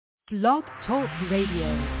Blog Talk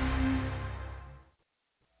Radio.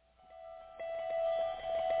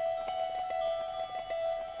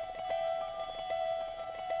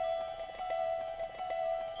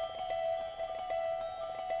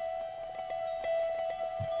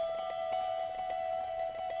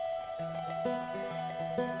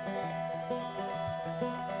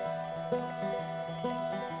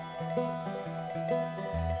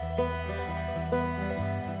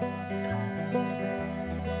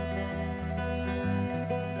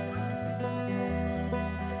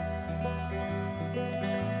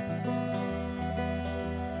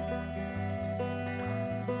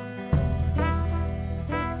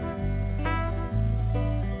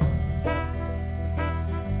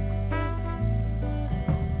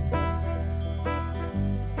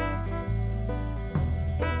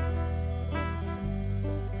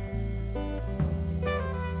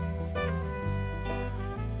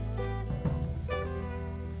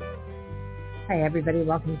 Hi, everybody.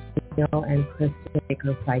 Welcome to Neil and Kristin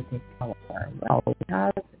Baker Psychic Color. Well, we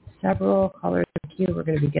have several colors in queue we're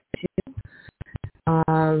going to be getting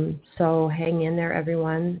to. So hang in there,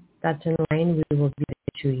 everyone. That's in line. We will be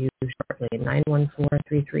to you shortly.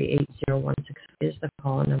 914-338-0163 is the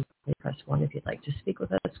call number. Please press 1 if you'd like to speak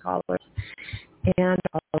with us, callers. And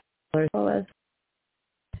all callers, as well as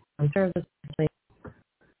on service,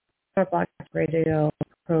 Blog Radio,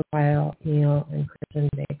 Profile, Neil and Kristin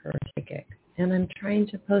Baker Psychic. And I'm trying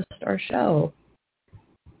to post our show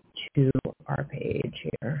to our page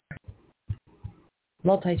here.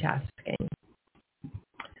 Multitasking.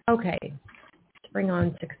 Okay. Let's bring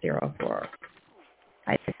on 604.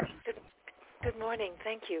 Hi there. Good morning.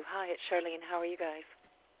 Thank you. Hi, it's Charlene. How are you guys?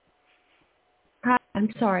 Hi.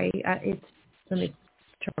 I'm sorry. Let me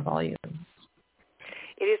turn the volume.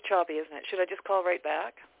 It is choppy, isn't it? Should I just call right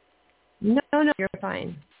back? No, you're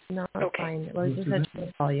fine. No, okay. Fine. Well, just adjust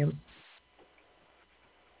the volume.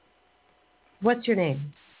 What's your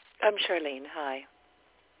name? I'm Charlene. Hi.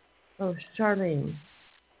 Oh, Charlene.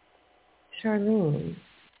 Charlene.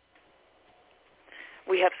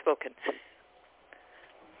 We have spoken.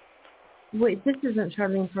 Wait, this isn't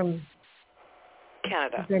Charlene from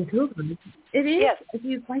Canada. Vancouver. It is? Yes.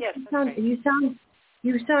 Yes, right.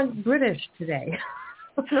 You sound British today.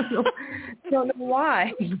 don't know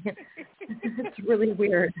why. It's really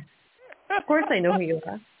weird. Of course I know who you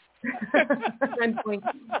are. I'm going,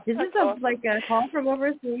 is this like a call from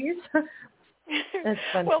overseas? That's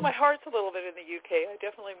funny. Well, my heart's a little bit in the UK. I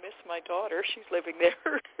definitely miss my daughter. She's living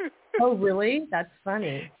there. Oh, really? That's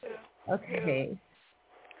funny. Yeah. Okay.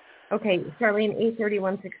 Okay, Charlene,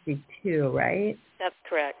 83162, right? That's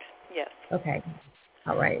correct. Yes. Okay.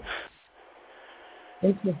 All right.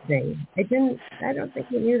 Interesting. I don't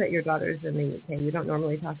think we knew that your daughter's in the UK. We don't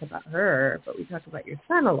normally talk about her, but we talk about your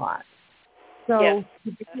son a lot. So,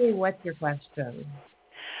 typically, what's your question?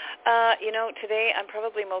 Today I'm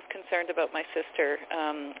probably most concerned about my sister.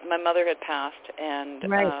 My mother had passed, and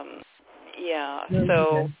right.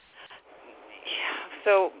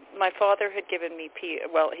 So my father had given me he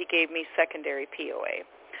gave me secondary POA.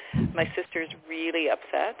 My sister's really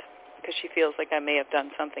upset because she feels like I may have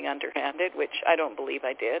done something underhanded, which I don't believe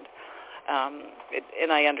I did.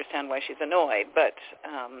 And I understand why she's annoyed, but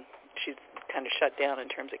she's kind of shut down in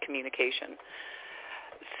terms of communication.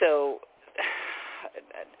 So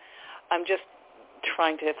I'm just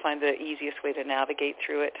trying to find the easiest way to navigate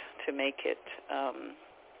through it to make it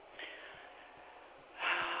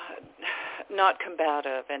not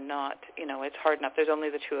combative and not, it's hard enough. There's only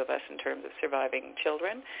the two of us in terms of surviving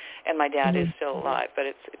children, and my dad is still alive, but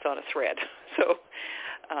it's on a thread. So.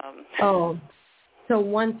 So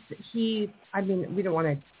once we don't want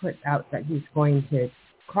to put out that he's going to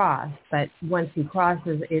cross, but once he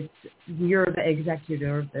crosses, you're the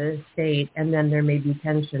executor of the estate, and then there may be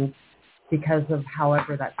tension because of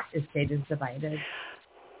however that estate is divided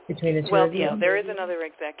between the two of you. Well, there is another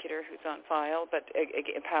executor who's on file, but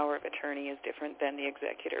a power of attorney is different than the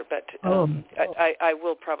executor. But I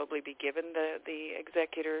will probably be given the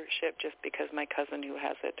executorship just because my cousin who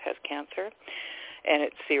has it has cancer, and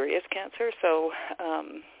it's serious cancer. So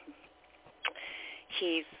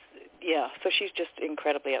so she's just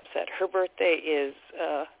incredibly upset. Her birthday is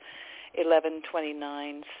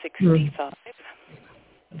 11/29/65.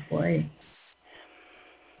 Oh boy.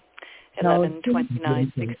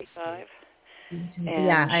 11/29/65.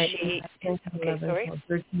 Yeah, she. Okay, sorry.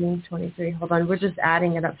 13/23. Hold on, we're just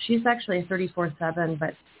adding it up. She's actually 34/7,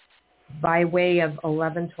 but by way of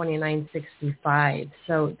 11/29/65.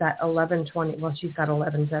 So that 11/20. Well, she's got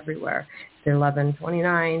 11s everywhere. The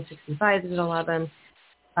 11/29/65 is an 11.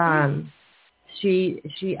 She.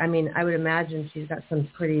 I mean, I would imagine she's got some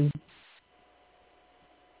pretty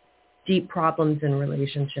deep problems in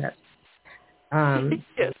relationships.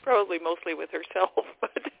 Yes, probably mostly with herself.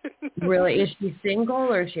 But really, is she single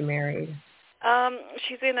or is she married?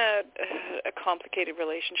 She's in a complicated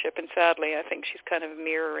relationship, and sadly, I think she's kind of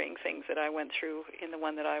mirroring things that I went through in the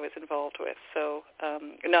one that I was involved with. So,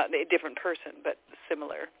 not a different person, but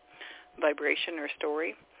similar vibration or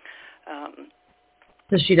story.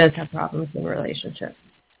 So she does have problems in relationships.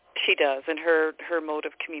 She does, and her mode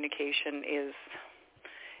of communication is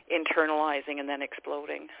internalizing and then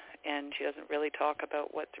exploding, and she doesn't really talk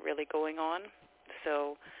about what's really going on.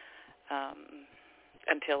 So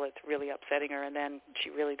until it's really upsetting her, and then she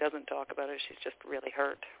really doesn't talk about it. She's just really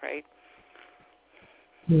hurt, right?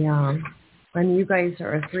 Yeah. And you guys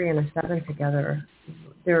are a 3 and a 7 together.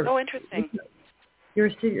 Oh, interesting. You're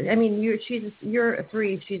a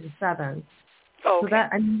 3, she's a 7. Oh, okay.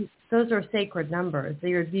 So those are sacred numbers.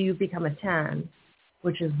 You become a 10,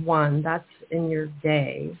 which is 1. That's in your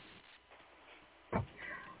day.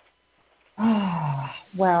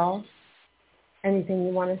 Well, anything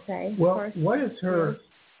you want to say? Well, what is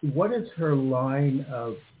her line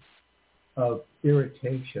of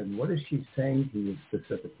irritation? What is she saying to you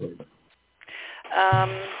specifically?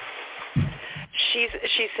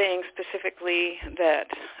 She's saying specifically that,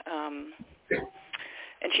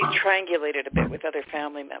 and she's triangulated a bit with other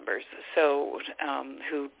family members, so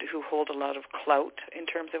who hold a lot of clout in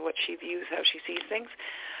terms of what she views, how she sees things.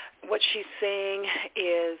 What she's saying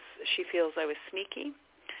is she feels I was sneaky.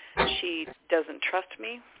 She doesn't trust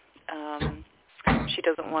me. She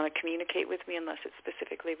doesn't want to communicate with me unless it's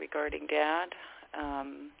specifically regarding Dad.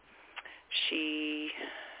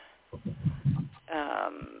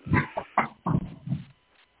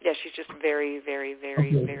 She's just very, very,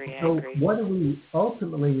 very, very angry. So what are we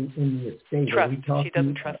ultimately in the estate? Trust. She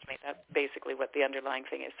doesn't trust me. That's basically what the underlying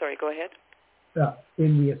thing is. Sorry, go ahead.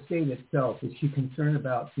 In the estate itself, is she concerned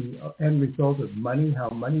about the end result of money, how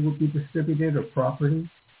money will be distributed, or property?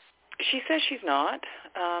 She says she's not.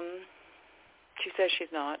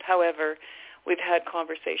 However, we've had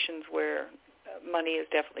conversations where money is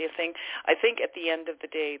definitely a thing. I think at the end of the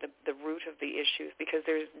day, the root of the issues, because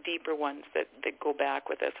there's deeper ones that go back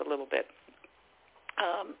with us a little bit,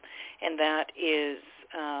 and that is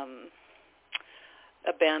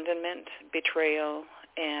abandonment, betrayal,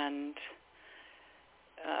 and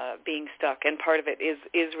being stuck. And part of it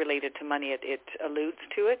is related to money. It alludes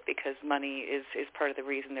to it because money is part of the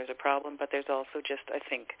reason there's a problem, but there's also just, I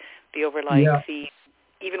think, the overlying theme,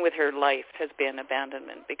 even with her life, has been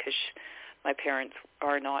abandonment because my parents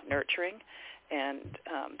are not nurturing, and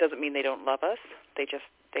doesn't mean they don't love us.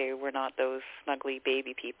 They were not those snuggly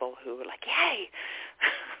baby people who were like, yay!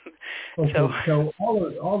 Okay, so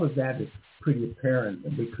all of that is pretty apparent,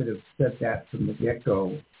 and we could have said that from the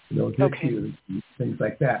get-go, those issues and things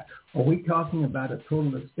like that. Are we talking about a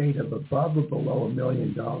total estate of above or below $1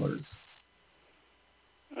 million?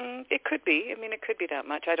 It could be. I mean, it could be that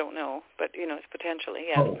much. I don't know, but it's potentially,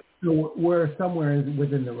 yeah. Oh, so we're somewhere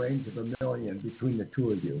within the range of $1 million between the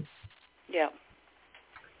two of you. Yeah.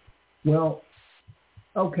 Well,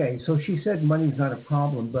 okay. So she said money's not a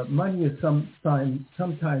problem, but money is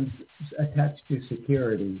sometimes attached to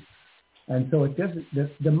security, and so it doesn't.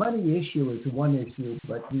 The money issue is one issue,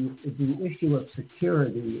 but the issue of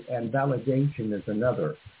security and validation is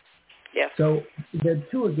another. Yes. So the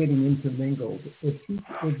two are getting intermingled. If these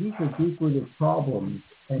are deep-rooted problems,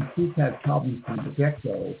 and she's had problems from the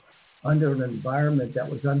get-go, under an environment that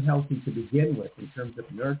was unhealthy to begin with in terms of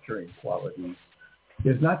nurturing qualities,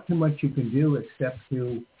 there's not too much you can do except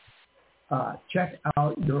to check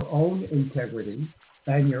out your own integrity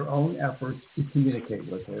and your own efforts to communicate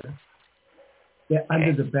with her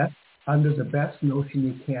under the best notion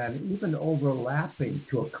you can, even overlapping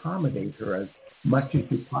to accommodate her as much as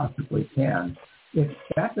you possibly can. If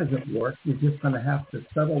that doesn't work, you're just going to have to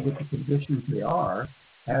settle with the conditions they are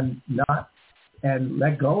and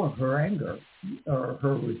let go of her anger or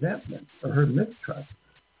her resentment or her mistrust.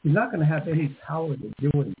 You're not going to have any power to do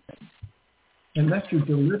anything unless you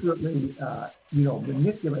deliberately,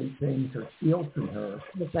 manipulate things or steal from her.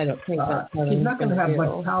 Yes, I don't think she's not going to have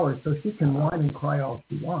much power, so she can whine and cry all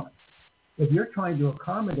she wants. If you're trying to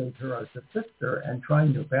accommodate her as a sister and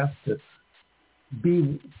trying your best to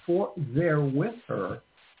be there with her,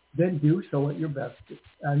 then do so at your best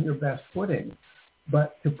footing.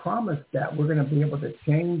 But to promise that we're going to be able to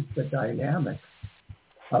change the dynamics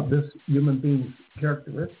of this human being's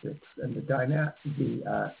characteristics and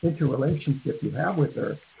the interrelationship you have with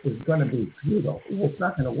her is going to be futile. It's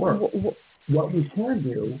not going to work. What we can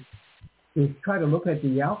do is try to look at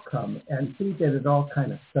the outcome and see that it all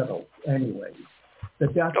kind of settles anyway. The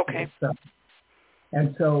dust will settle.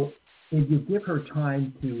 And so if you give her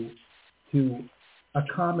time to to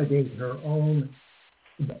accommodate her own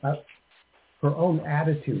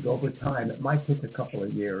attitude over time. It might take a couple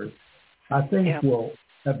of years. Things will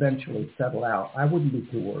eventually settle out. I wouldn't be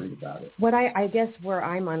too worried about it. What I guess where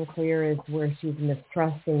I'm unclear is where she's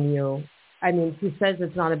mistrusting you. I mean, she says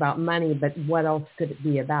it's not about money, but what else could it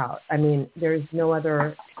be about? I mean, there's no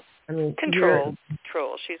other. I mean, control.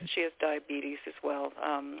 She has diabetes as well,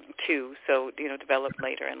 too. So developed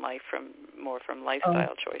later in life from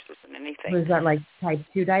lifestyle choices than anything. Was that like type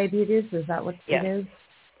 2 diabetes? Is that what it is?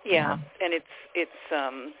 Yeah, and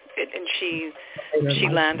and she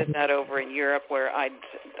landed that over in Europe where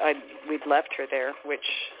we'd left her there, which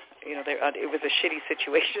it was a shitty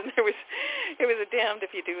situation. It was a damned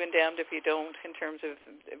if you do and damned if you don't in terms of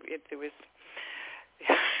it. There was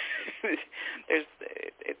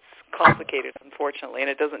it's complicated, unfortunately, and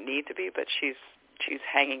it doesn't need to be, but she's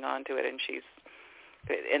hanging on to it,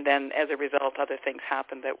 and then as a result, other things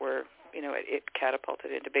happened that were. It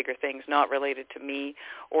catapulted into bigger things, not related to me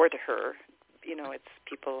or to her. It's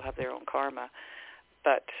people have their own karma.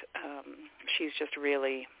 But she's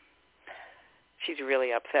really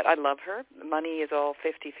upset. I love her. Money is all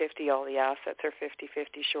 50-50. All the assets are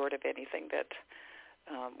 50-50 short of anything that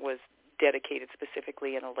was dedicated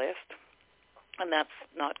specifically in a list. And that's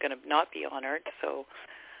not going to not be honored.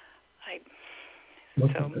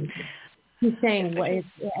 He's saying it's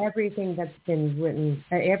everything that's been written,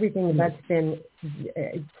 everything that's been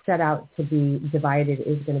set out to be divided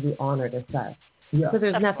is going to be honored as such. Yeah. So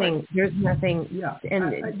there's nothing, and there's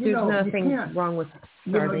nothing wrong with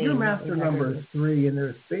your master number is 3, and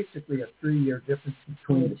there's basically a 3-year difference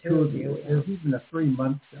between the two of you. There's even a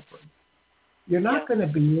 3-month difference. You're not going to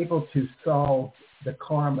be able to solve the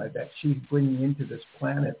karma that she's bringing into this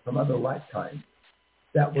planet from other lifetimes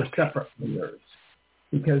that were separate from yours.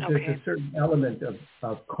 Because there's a certain element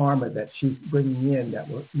of karma that she's bringing in that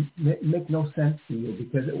will make no sense to you,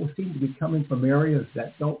 because it will seem to be coming from areas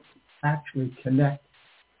that don't actually connect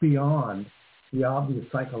beyond the obvious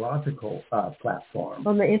psychological platform.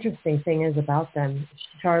 Well, the interesting thing is about them,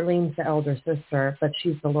 Charlene's the elder sister, but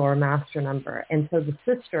she's the lower master number. And so the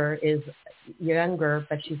sister is younger,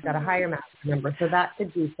 but she's got a higher master number. So that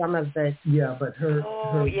could be some of the... Yeah, but her...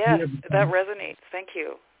 Oh, yes, that resonates. Thank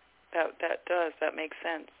you. That makes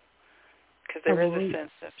sense, because there is a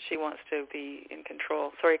sense that she wants to be in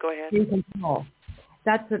control. Sorry, go ahead. In control.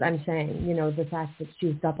 That's what I'm saying. The fact that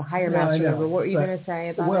she's got the higher master number. What are you going to say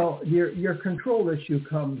about it? Well, your control issue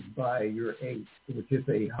comes by your 8, which is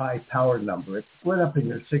a high power number. It's split up in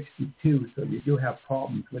your 62, so you do have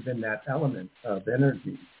problems within that element of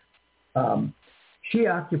energy. She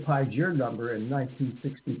occupies your number in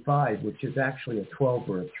 1965, which is actually a 12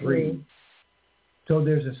 or a 3. So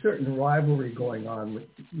there's a certain rivalry going on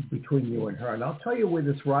between you and her. And I'll tell you where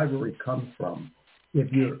this rivalry comes from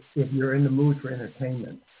if you're in the mood for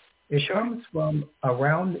entertainment. It comes from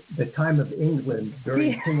around the time of England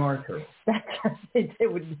during King Arthur. The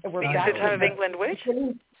time of England which?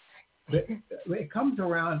 It comes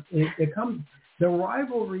around, the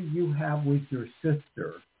rivalry you have with your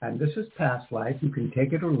sister, and this is past life, you can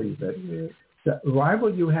take it or leave it. Mm-hmm. The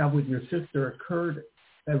rivalry you have with your sister occurred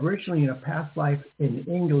originally in a past life in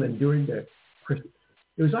England it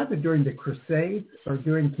was either during the Crusades or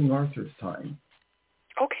during King Arthur's time.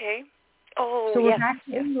 Okay. Oh, so we're back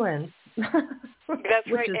to England.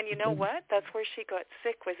 That's right. And you know what? That's where she got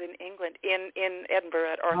sick, was in England, in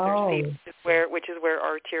Edinburgh at Arthur's Seat, which is where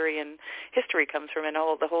Arthurian history comes from, and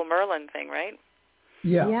the whole Merlin thing, right?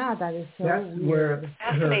 Yeah. Yeah, that is so weird.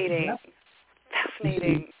 Fascinating.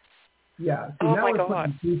 Fascinating. Yeah. So my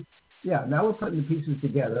God. Now we're putting the pieces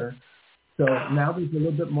together. So now there's a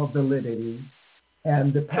little bit more validity.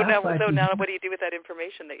 And the past so now what do you do with that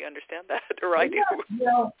information that you understand that, or I do?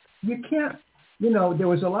 Well, you can't, there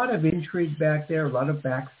was a lot of intrigue back there, a lot of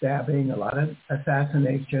backstabbing, a lot of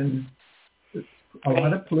assassinations, a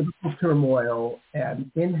lot of political turmoil,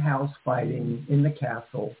 and in-house fighting in the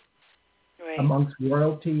castle amongst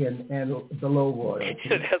royalty and below royalty.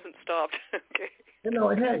 It hasn't stopped. Okay.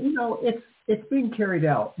 It's being carried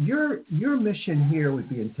out. Your mission here would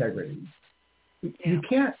be integrity. You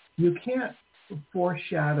can't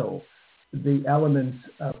foreshadow the elements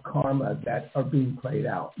of karma that are being played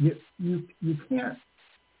out. You can't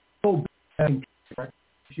go back.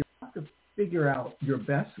 You have to figure out your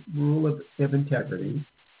best rule of integrity,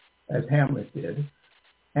 as Hamlet did,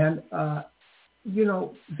 and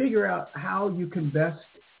figure out how you can best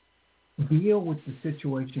deal with the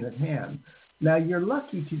situation at hand. Now, you're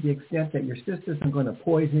lucky to the extent that your sister isn't going to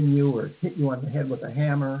poison you or hit you on the head with a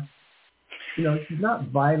hammer. She's not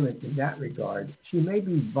violent in that regard. She may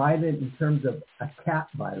be violent in terms of a cat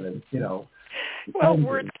violence, Well,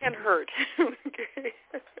 words can hurt.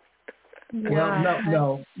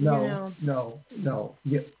 Well, no.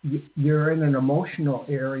 You're in an emotional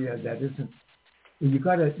area that isn't. You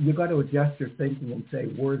got to adjust your thinking and say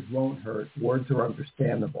words won't hurt. Words are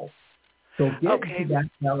understandable. So get into that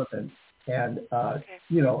element, and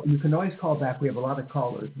you can always call back. We have a lot of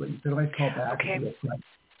callers, but you can always call back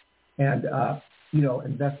and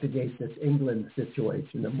investigate this England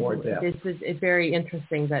situation in more depth. It's very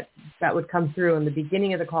interesting that would come through in the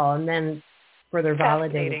beginning of the call, and then further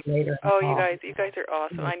validated later. Oh, you guys are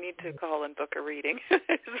awesome. I need to call and book a reading.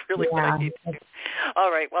 It's really what I need to do. All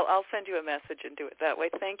right. Well, I'll send you a message and do it that way.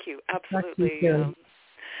 Thank you. Absolutely.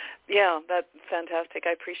 That's fantastic.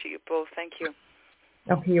 I appreciate you both. Thank you.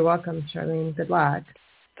 Okay, you're welcome, Charlene. Good luck.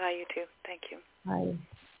 Bye, you too. Thank you. Bye.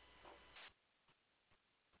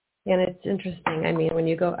 And it's interesting. I mean, when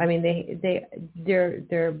you go, I mean,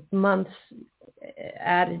 their months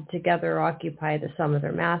added together occupy the sum of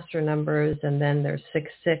their master numbers, and then their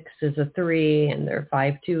 6/6 is a 3, and their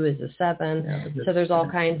 5/2 is a 7. Yeah, so there's all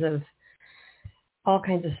kinds of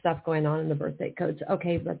stuff going on in the birthday codes.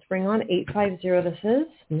 Okay, let's bring on 850. This is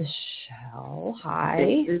Michelle.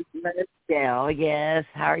 Hi. This is Michelle. Yes.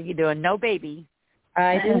 How are you doing? No baby.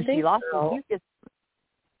 I didn't think she lost so. her mucus.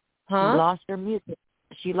 Huh?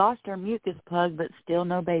 She lost her mucus plug, but still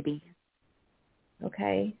no baby.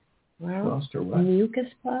 Okay. Well, lost her what? Mucus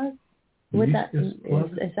plug?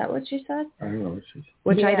 Is that what she said? I don't know what she said.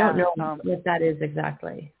 Which I don't know what that is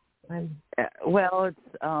exactly. Well, it's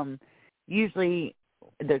usually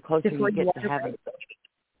the closer you get to having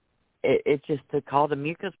it's just called a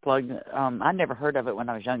mucus plug. I never heard of it when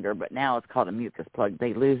I was younger, but now it's called a mucus plug.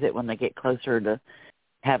 They lose it when they get closer to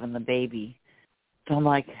having the baby. So I'm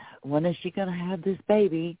like, when is she going to have this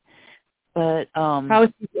baby? But how is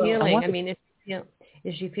she feeling? I mean,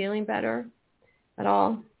 is she feeling better at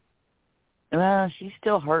all? Well, she's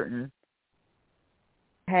still hurting.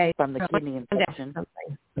 Okay. From the kidney infection.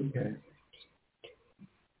 Okay.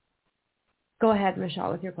 Go ahead,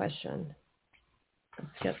 Michelle, with your question.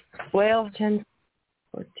 Well, 10,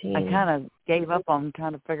 14. I kind of gave up on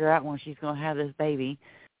trying to figure out when she's going to have this baby,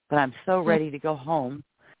 but I'm so ready to go home.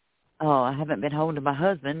 Oh, I haven't been home to my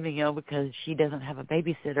husband, because she doesn't have a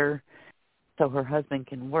babysitter, so her husband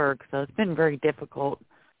can work. So it's been a very difficult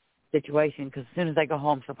situation because as soon as I go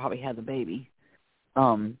home, she'll probably have the baby.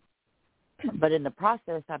 But in the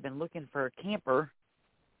process, I've been looking for a camper,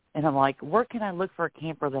 and I'm like, where can I look for a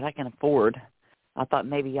camper that I can afford? I thought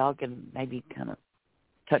maybe y'all can maybe kind of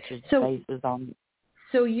touch his bases on.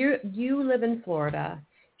 So you live in Florida.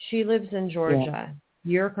 She lives in Georgia. Yeah.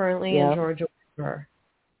 You're currently in Georgia with her.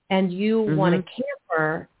 And you want a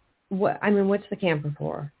camper. What's the camper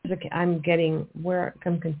for? I'm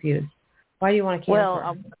confused. Why do you want a camper?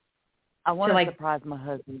 Well, I want to surprise my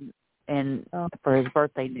husband and for his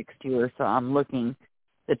birthday next year. So I'm looking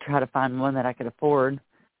to try to find one that I could afford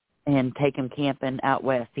and take him camping out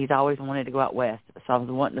west. He's always wanted to go out west. So I was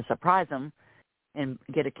wanting to surprise him and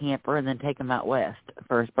get a camper and then take him out west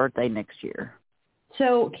for his birthday next year.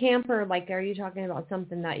 So camper, are you talking about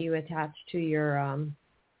something that you attach to your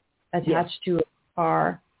to a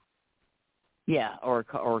car? Yeah, or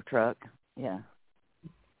truck. Yeah.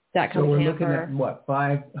 That so we're looking at what,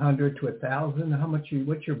 500 to 1,000? How much?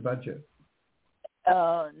 What's your budget?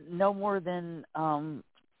 No more than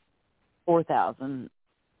 4,000.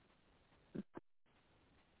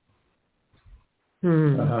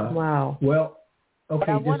 Wow. Well, okay. But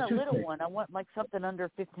I want a little one. I want something under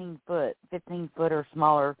 15 foot or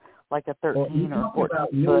smaller, like a 13 or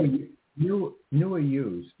 14 foot. New or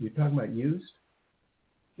used? You're talking about used?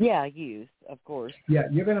 Yeah, used, of course. Yeah,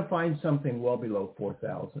 you're going to find something well below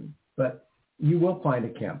 4,000, but you will find a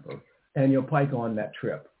camper, and you'll probably go on that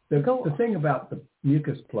trip. The thing about the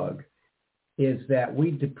mucus plug is that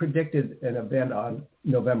we predicted an event on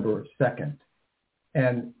November 2nd,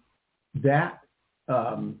 and that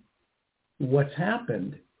what's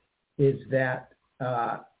happened is that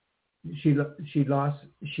she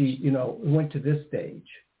went to this stage.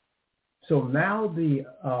 So now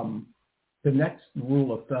the next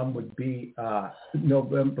rule of thumb would be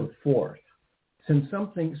November 4th.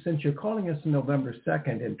 Since you're calling us November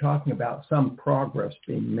 2nd and talking about some progress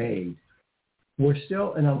being made, we're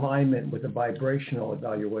still in alignment with a vibrational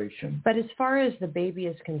evaluation. But as far as the baby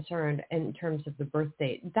is concerned, in terms of the birth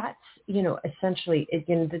date, that's, essentially, it's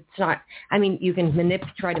not, you can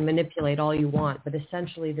try to manipulate all you want, but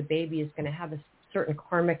essentially the baby is going to have a certain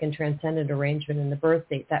karmic and transcendent arrangement in the birth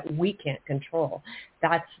date that we can't control.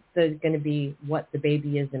 That's going to be what the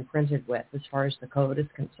baby is imprinted with as far as the code is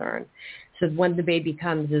concerned. So when the baby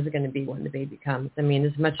comes is going to be when the baby comes.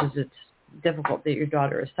 As much as it's difficult that your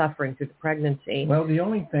daughter is suffering through the pregnancy. Well, the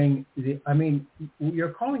only thing, you're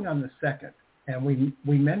calling on the 2nd, and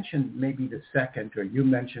we mentioned maybe the 2nd, or you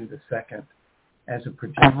mentioned the 2nd as a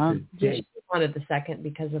projected date. She wanted the 2nd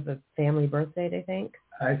because of a family birthday, I think.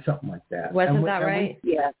 Something like that. Wasn't that right?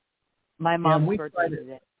 Yeah. My mom's birthday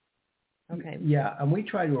today. Okay. Yeah, and we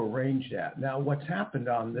try to arrange that. Now, what's happened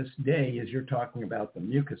on this day is you're talking about the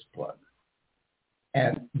mucus plug.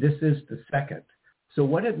 And this is the 2nd. So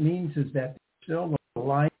what it means is that there's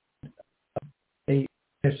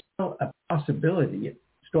still a possibility,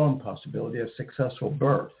 strong possibility of successful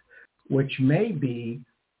birth, which may be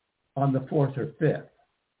on the 4th or 5th.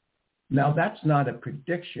 Now, that's not a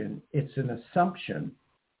prediction. It's an assumption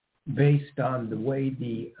based on the way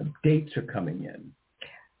the dates are coming in.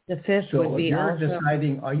 The 5th would be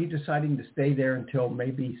are you deciding to stay there until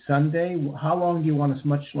maybe Sunday? How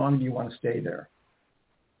much longer do you want to stay there?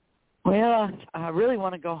 Well, I really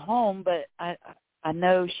want to go home, but I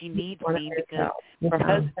know she needs me because her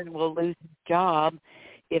husband will lose his job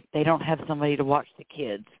if they don't have somebody to watch the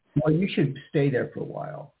kids. Well, you should stay there for a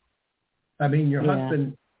while. I mean, your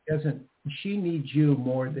husband she needs you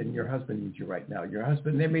more than your husband needs you right now. Your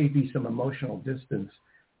husband, there may be some emotional distance,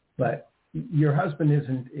 but your husband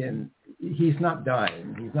he's not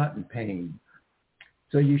dying. He's not in pain.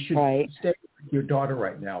 So you should stay with your daughter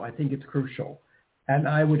right now. I think it's crucial. And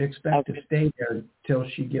I would expect to stay there till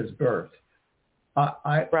she gives birth.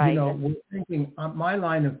 We're thinking. My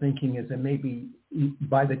line of thinking is that maybe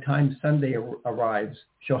by the time Sunday arrives,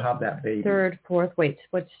 she'll have that baby. 3rd, 4th. Wait,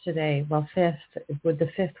 what's today? Well, 5th. The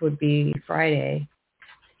 5th would be Friday.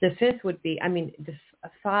 The 5th would be. I mean, the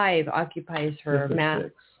 5 occupies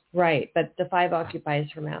her right, but the 5 occupies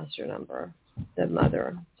her master number, the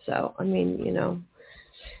mother. So I mean,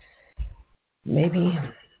 maybe.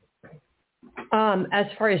 As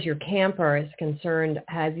far as your camper is concerned,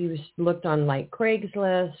 have you looked on like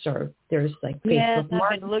Craigslist or there's like Facebook?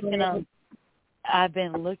 Yes, I've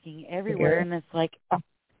been looking everywhere, and it's like a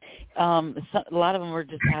lot of them were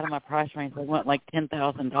just out of my price range. They went like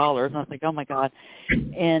 $10,000, and I was like, oh my God!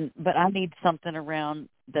 But I need something around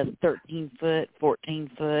the 13-foot,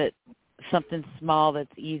 14-foot, something small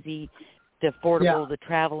that's easy, affordable to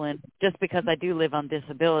travel in. Just because I do live on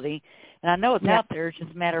disability. And I know it's out there. It's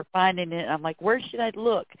just a matter of finding it. I'm like, where should I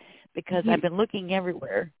look? Because I've been looking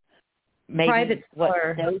everywhere. Maybe private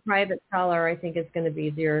seller, I think is going to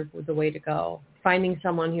be the way to go. Finding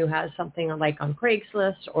someone who has something like on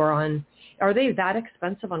Craigslist or are they that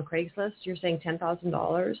expensive on Craigslist? You're saying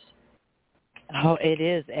 $10,000? Oh, it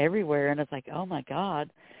is everywhere. And it's like, oh my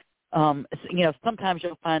God. Sometimes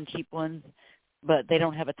you'll find cheap ones, but they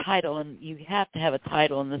don't have a title, and you have to have a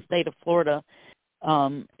title in the state of Florida.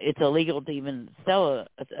 It's illegal to even sell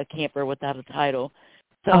a camper without a title.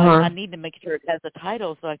 So I need to make sure it has a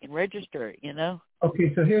title so I can register it,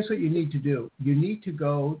 Okay, so here's what you need to do. You need to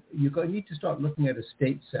start looking at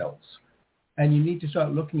estate sales. And you need to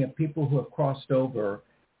start looking at people who have crossed over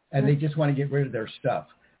and they just want to get rid of their stuff.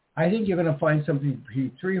 I think you're going to find something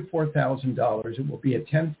between $3,000 or $4,000. It will be a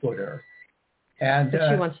 10-footer. But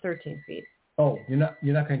she wants 13 feet. Oh, you're not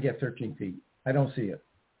going to get 13 feet. I don't see it.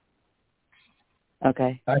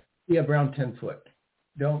 Okay. I see around 10 foot.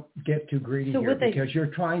 Don't get too greedy here because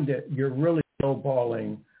you're really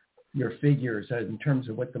lowballing your figures in terms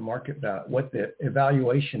of what the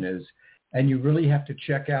evaluation is. And you really have to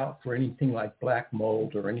check out for anything like black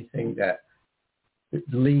mold or anything that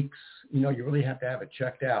leaks. You really have to have it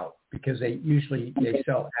checked out because they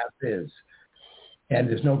sell as is. And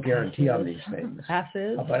there's no guarantee on these things. As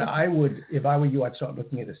is? But if I were you, I'd start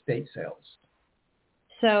looking at estate sales.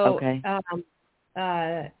 So,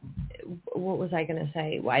 what was I going to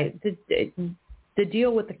say? Why the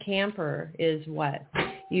deal with the camper is what?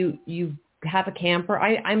 You have a camper.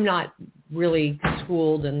 I'm not really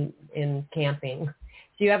schooled in camping.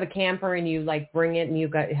 So you have a camper and you like bring it and you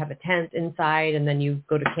have a tent inside and then you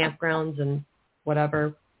go to campgrounds and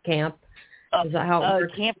whatever camp. Is that how it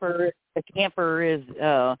works? The camper is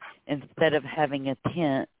instead of having a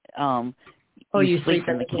tent, you sleep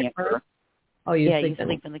in the camper. Oh, you sleep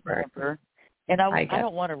in the camper. And I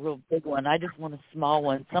don't want a real big one. I just want a small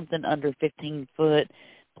one, something under 15 foot,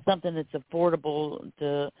 something that's affordable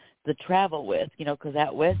to travel with, because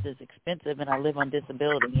out west is expensive and I live on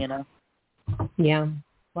disability, Yeah.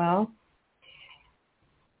 Well,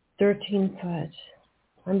 13 foot.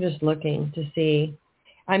 I'm just looking to see.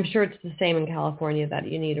 I'm sure it's the same in California that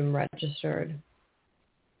you need them registered.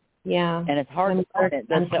 Yeah. And it's hard to find it.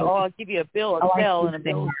 They'll say, I'll give you a bill of sale, and a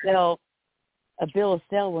bill of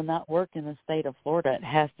sale will not work in the state of Florida. It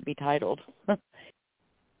has to be titled.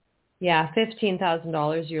 Yeah,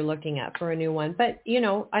 $15,000 you're looking at for a new one. But, you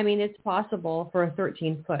know, I mean, it's possible for a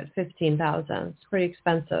 13-foot, $15,000. It's pretty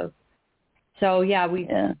expensive. So, yeah,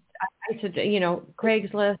 I said, you know,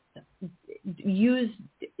 Craigslist, you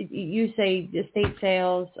say estate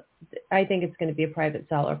sales. I think it's going to be a private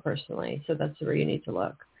seller personally. So that's where you need to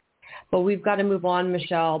look. But we've got to move on,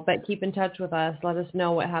 Michelle. But keep in touch with us. Let us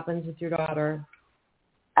know what happens with your daughter.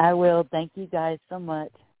 I will. Thank you guys so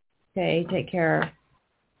much. Okay, take care.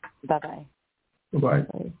 Bye-bye. Bye-bye.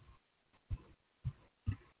 Bye.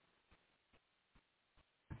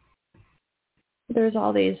 There's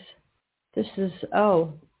all these. This is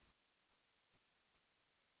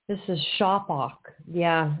Shopok.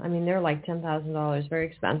 Yeah, I mean, they're like $10,000. Very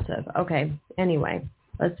expensive. Okay, anyway,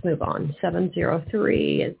 let's move on.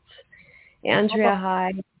 703. It's Andrea.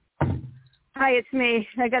 Hi. Hi, it's me.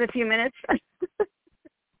 I got a few minutes.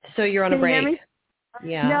 So you're on a break? Can you hear me?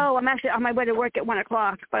 Yeah. No, I'm actually on my way to work at 1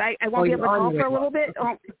 o'clock, but I won't be able to call for a little bit.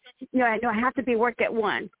 I have to be work at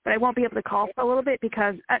 1, but I won't be able to call for a little bit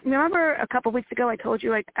because remember a couple of weeks ago I told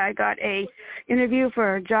you I got a interview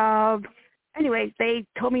for a job. Anyways, they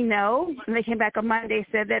told me no, and they came back on Monday,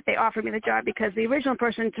 said that they offered me the job because the original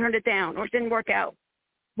person turned it down or it didn't work out.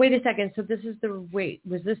 Wait a second. So was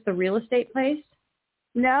this the real estate place?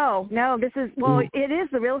 No, this is, it is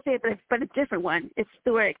the real estate, but it's a different one. It's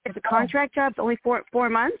a contract job. It's only 4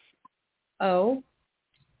 months. Oh,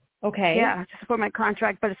 okay. Yeah, just for my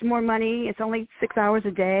contract, but it's more money. It's only 6 hours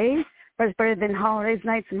a day, but it's better than holidays,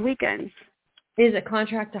 nights, and weekends. Is it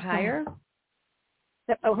contract to hire?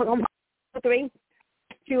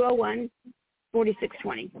 3-201-4620.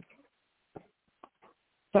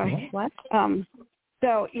 Sorry. What?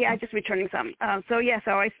 So, yeah, just returning some. So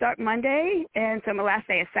I start Monday, and so my last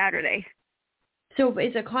day is Saturday. So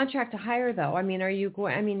is it contract to hire, though? I mean, are you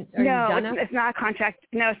done? It's not a contract.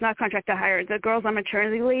 No, it's not a contract to hire. The girl's on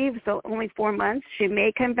maternity leave, so only 4 months. She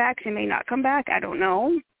may come back. She may not come back. I don't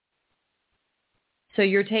know. So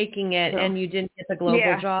you're taking it, and you didn't get the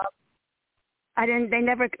global job? I didn't.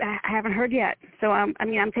 I haven't heard yet. So, I'm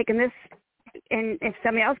taking this, and if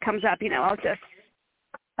something else comes up, I'll just,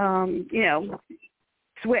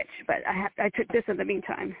 switch, but I took this in the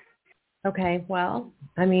meantime. Okay, well,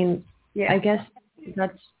 I mean, I guess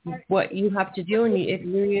that's what you have to do, and if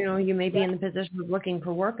you may be in the position of looking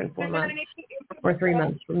for work in 4 months or 3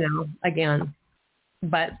 months from now again.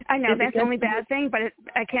 But I know that's the only bad thing, but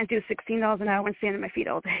I can't do $16 an hour and stand on my feet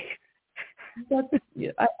all day. That's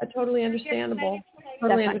totally understandable.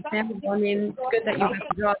 Totally understandable. I mean, it's good that you have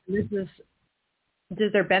the job.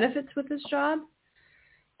 Is there benefits with this job?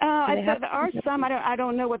 There are some. I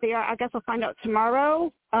don't know what they are. I guess I'll find out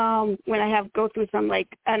tomorrow when I go through some like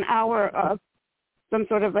an hour of some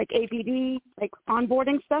sort of like APD, like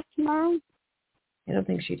onboarding stuff tomorrow. I don't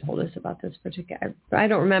think she told us about this particular. I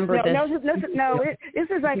don't remember this. No. This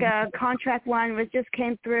is like a contract one. It just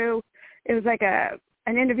came through. It was like an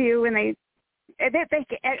interview, and they gave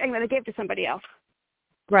it to somebody else.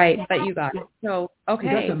 Right, but you got it. So, okay.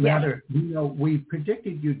 It doesn't matter. We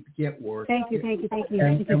predicted you'd get work. Thank you.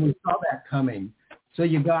 And we saw that coming. So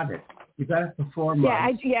you got it. You got it for 4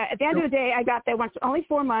 months. At the end of the day, I got that once. Only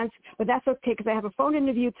 4 months, but that's okay because I have a phone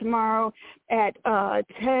interview tomorrow at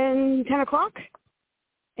 10 o'clock.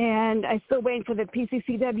 And I'm still waiting for the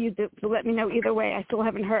PCCW to let me know either way. I still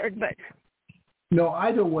haven't heard, but... No,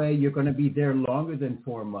 either way, you're going to be there longer than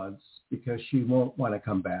 4 months because she won't want to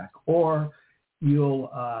come back. Or you'll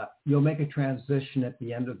make a transition at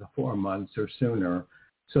the end of the 4 months or sooner.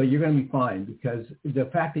 So you're going to be fine because the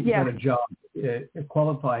fact that you got a job, it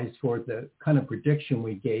qualifies for the kind of prediction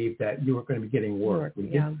we gave that you were going to be getting work. We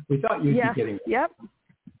thought you'd be getting work. Yep.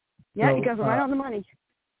 Yeah, you guys are right on the money.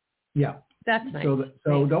 Yeah. That's nice.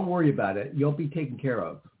 So don't worry about it. You'll be taken care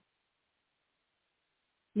of.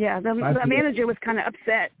 Yeah, the manager was kind of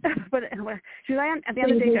upset, but she's like, at the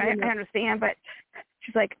end of the day, I understand, but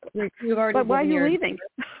she's like, but why are you leaving?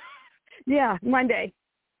 Yeah, Monday.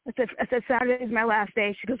 I said, Saturday's my last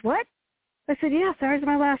day. She goes, what? I said, yeah, Saturday's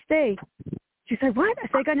my last day. She said, what? I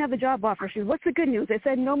said, I got another job offer. She goes, what's the good news? I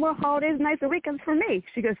said, no more holidays, nights, or weekends for me.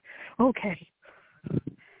 She goes, okay.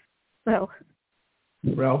 So.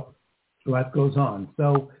 Well, life goes on.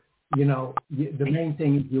 So, the main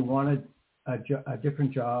thing is you wanted a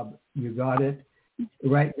different job. You got it.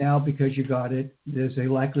 Right now, because you got it, there's a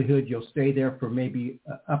likelihood you'll stay there for maybe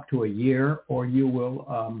up to a year, or you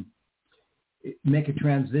will make a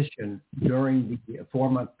transition during the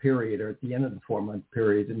 4-month period or at the end of the 4-month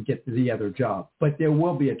period and get the other job. But there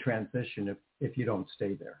will be a transition if you don't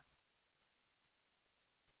stay there.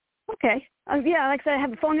 Okay. Like I said, I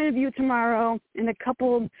have a phone interview tomorrow and a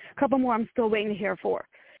couple more I'm still waiting to hear for.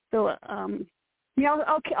 So, Yeah,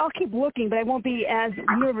 I'll keep looking, but I won't be as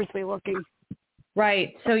nervously looking.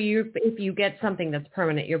 Right. So if you get something that's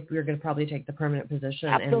permanent, you're going to probably take the permanent position.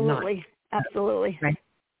 Absolutely. And not. Absolutely. Right.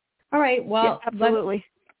 All right. Well, yeah, absolutely.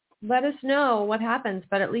 Let us know what happens,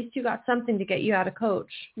 but at least you got something to get you out of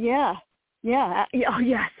coach. Yeah. Yeah. Oh,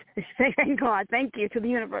 yes. Thank God. Thank you to the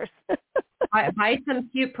universe. Buy some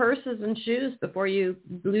cute purses and shoes before you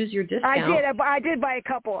lose your discount. I did buy a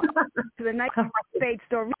couple to the nice fade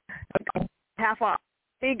store. Half off.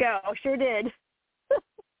 There you go. Sure did.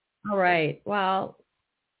 All right. Well,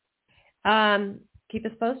 keep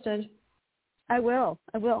us posted. I will.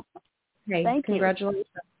 Okay. Thank you. Congratulations.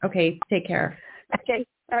 Okay. Take care. Okay.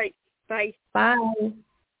 All right. Bye. Bye.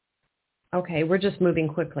 Okay. We're just moving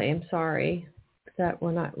quickly. I'm sorry that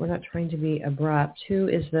we're not trying to be abrupt. Who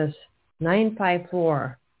is this?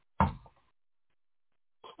 954.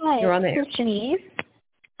 Hi, You're on the air. this is Shanice.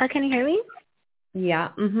 Can you hear me? Yeah.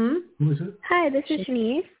 Mm-hmm. Who is it? Hi, this is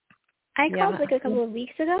Shanice. I called like a couple of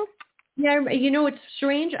weeks ago. Yeah, it's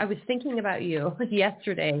strange. I was thinking about you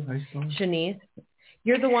yesterday, Shanice.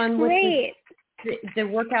 You're the one with the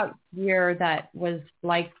workout gear that was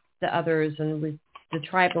like the others and with the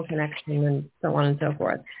tribal connection and so on and so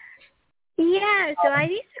forth. Yeah, so I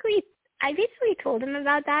basically told him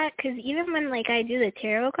about that because even when like I do the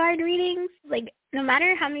tarot card readings, like no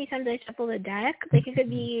matter how many times I shuffle the deck, like it could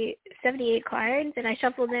be 78 cards and I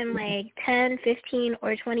shuffle them like 10, 15,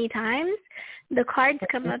 or 20 times, the cards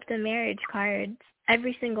come up the marriage cards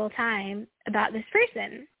every single time about this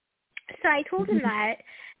person. So I told him that,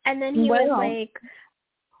 and then he was like,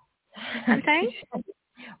 I'm sorry?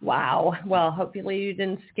 Wow. Well, hopefully you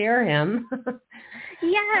didn't scare him.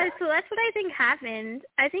 Yeah, so that's what I think happened.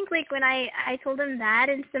 I think like when I told him that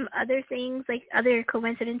and some other things, like other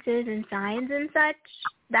coincidences and signs and such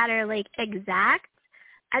that are like exact,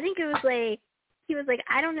 I think it was like, he was like,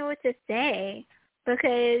 I don't know what to say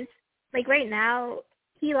because like right now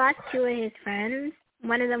he lost 2 of his friends.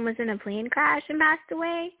 One of them was in a plane crash and passed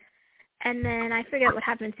away. And then I forget what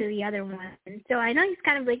happened to the other one. So I know he's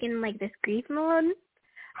kind of like in like this grief mode.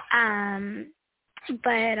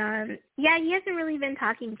 But yeah, he hasn't really been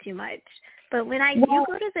talking too much. But when I do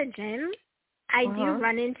go to the gym, I do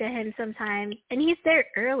run into him sometimes, and he's there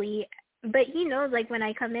early. But he knows like when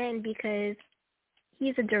I come in because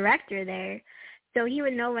he's a director there, so he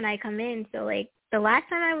would know when I come in. So like the last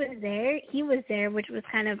time I was there, he was there, which was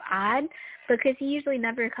kind of odd because he usually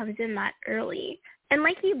never comes in that early. And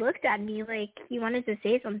like he looked at me like he wanted to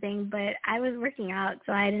say something, but I was working out,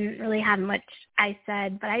 so I didn't really have much I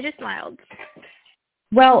said, but I just smiled.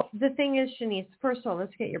 Well, the thing is, Shanice, first of all,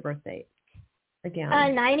 let's get your birth date again.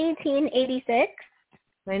 9/18/86.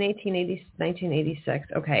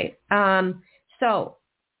 1986. Okay. So,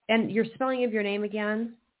 and your spelling of your name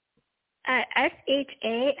again? SHANESE.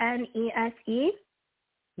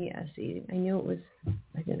 E-S-E. I knew it was,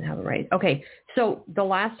 I didn't have it right. Okay. So the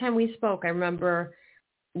last time we spoke, I remember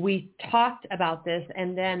we talked about this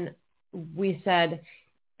and then we said,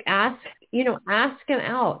 ask him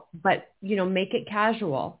out, but, make it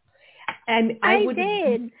casual. And I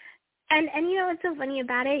did. And you know what's so funny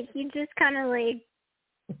about it? He just kind of like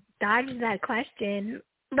dodged that question.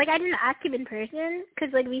 Like I didn't ask him in person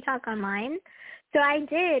because like we talk online. So I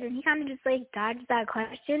did, and he kind of just like dodged that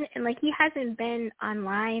question. And like he hasn't been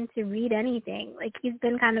online to read anything. Like he's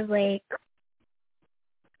been kind of like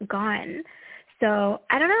gone. So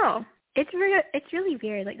I don't know. It's really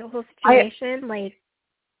weird. Like the whole situation.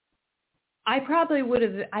 I probably would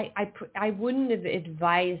have. I wouldn't have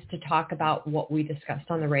advised to talk about what we discussed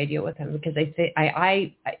on the radio with him because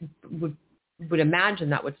I would imagine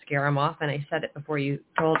that would scare him off. And I said it before you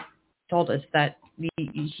told us that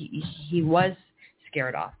he was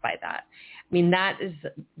scared off by that. I mean, that is,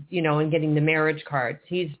 and getting the marriage cards.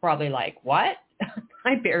 He's probably like, what?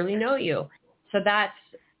 I barely know you. So that's.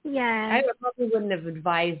 Yeah. I probably wouldn't have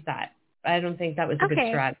advised that. I don't think that was a good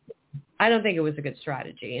strategy. I don't think it was a good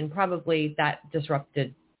strategy, and probably that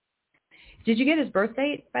disrupted. Did you get his birth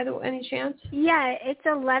date, by the way, any chance? Yeah, it's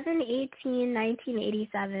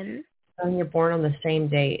 11/18/1987. And you're born on the same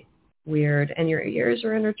date. Weird. And your years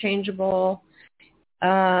are interchangeable,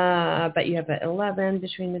 but you have an 11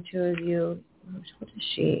 between the two of you. What is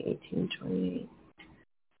she? 1828.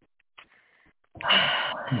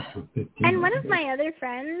 And one of my other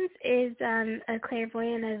friends is a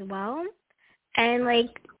clairvoyant as well. And,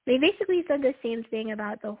 they basically said the same thing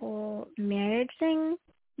about the whole marriage thing.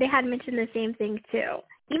 They had mentioned the same thing, too.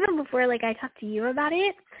 Even before, I talked to you about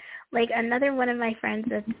it, another one of my friends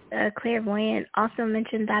that's a clairvoyant also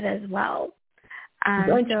mentioned that as well.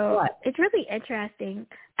 So it's really interesting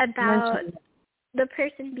about the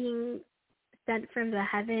person being sent from the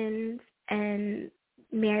heavens and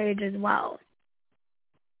marriage as well.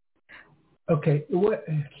 Okay,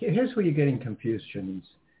 here's where you're getting confused, Shanice.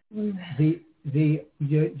 The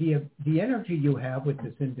energy you have with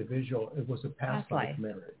this individual, it was a past life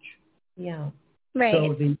marriage. Yeah. Right.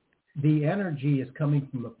 So the energy is coming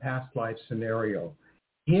from a past life scenario.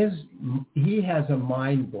 He has a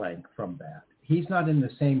mind blank from that. He's not in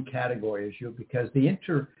the same category as you because the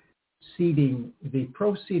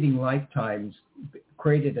proceeding lifetimes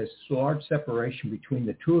created a large separation between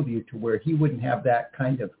the two of you to where he wouldn't have that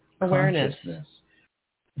kind of awareness. Consciousness.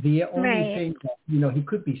 The only thing that, he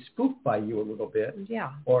could be spooked by you a little bit,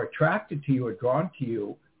 or attracted to you or drawn to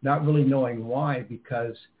you, not really knowing why,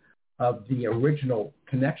 because of the original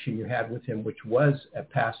connection you had with him, which was a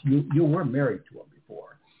past. You were married to him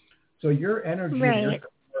before, so your energy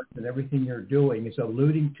and everything you're doing is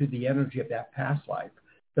alluding to the energy of that past life.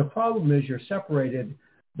 The problem is you're separated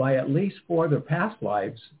by at least 4 other past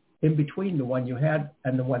lives in between the one you had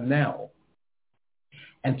and the one now.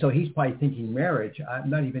 And so he's probably thinking marriage. I'm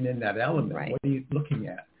not even in that element. Right. What are you looking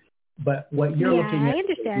at? But what you're looking at, I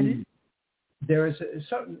understand. There is a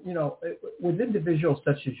certain, with individuals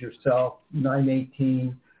such as yourself,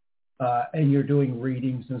 918, and you're doing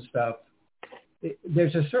readings and stuff,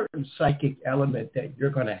 there's a certain psychic element that you're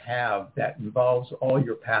going to have that involves all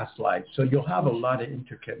your past lives. So you'll have a lot of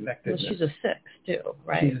interconnectedness. Well, she's a 6 too,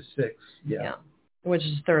 right? She's a 6, yeah. Which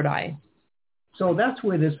is third eye. So that's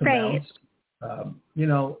where this amounts.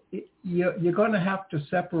 You're going to have to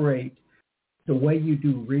separate the way you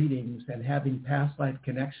do readings and having past life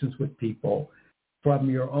connections with people from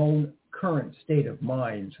your own current state of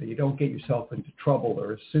mind so you don't get yourself into trouble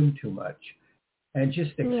or assume too much. And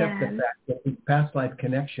just accept the fact that these past life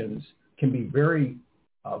connections can be very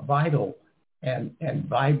vital and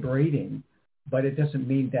vibrating, but it doesn't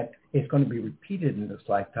mean that it's going to be repeated in this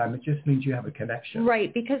lifetime. It just means you have a connection.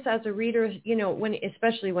 Right, because as a reader,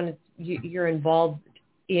 especially when you're involved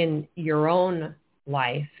in your own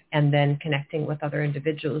life and then connecting with other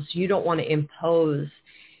individuals, you don't want to impose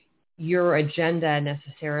your agenda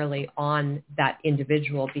necessarily on that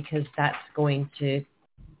individual because that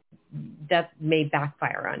may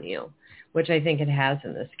backfire on you, which I think it has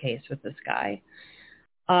in this case with this guy.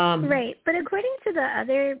 Right, but according to the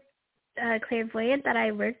other clairvoyant that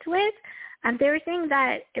I worked with, they were saying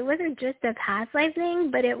that it wasn't just a past life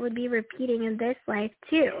thing, but it would be repeating in this life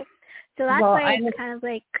too. So that's why it's kind of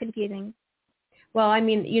like confusing. Well, I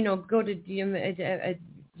mean, go to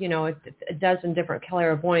a dozen different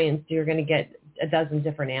clairvoyants, you're going to get a dozen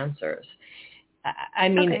different answers. I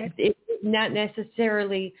mean, it's not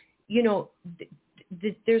necessarily,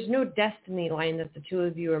 there's no destiny line that the two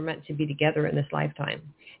of you are meant to be together in this lifetime.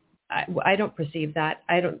 I don't perceive that.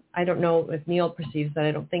 I don't know if Neil perceives that.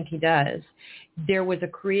 I don't think he does. There was a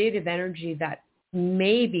creative energy that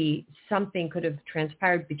maybe something could have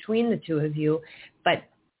transpired between the two of you, but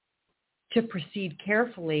to proceed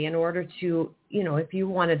carefully in order to, if you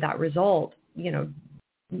wanted that result,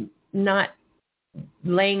 not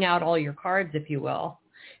laying out all your cards, if you will,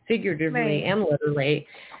 figuratively and literally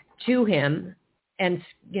to him and,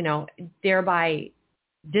 thereby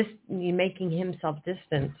making himself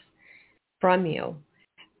distant from you.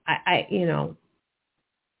 I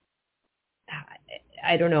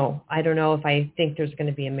don't know. I don't know if I think there's going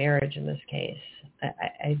to be a marriage in this case.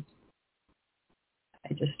 I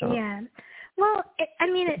just don't. Yeah. Well, it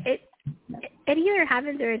either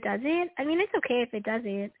happens or it doesn't. I mean, it's okay if it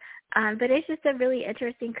doesn't, but it's just a really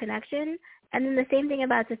interesting connection. And then the same thing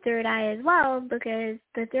about the third eye as well, because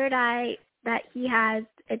the third eye that he has,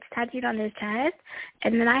 it's tattooed on his chest,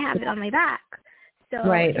 and then I have it on my back. So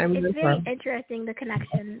it's very interesting, the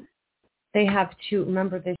connection. They have two.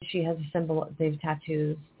 Remember that she has a symbol. They've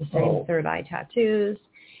tattoos, the same third eye tattoos.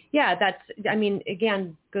 Yeah,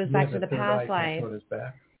 again, goes back to the past life. On his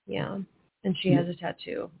back. Yeah, and she has a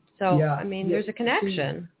tattoo. So, there's a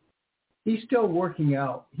connection. He's still working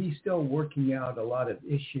out. A lot of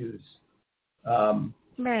issues.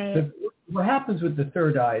 What happens with the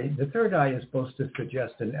third eye? The third eye is supposed to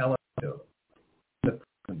suggest an element of the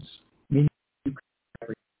presence, meaning it's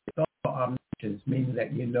all omniscience, meaning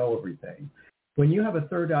that you know everything. When you have a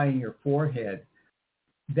third eye in your forehead,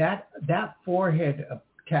 that forehead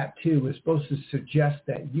tattoo is supposed to suggest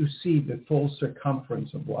that you see the full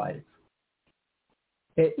circumference of life.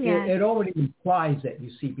 It already implies that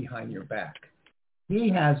you see behind your back. He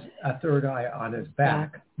has a third eye on his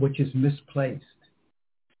back, which is misplaced.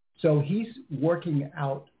 So he's working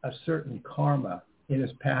out a certain karma in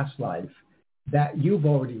his past life that you've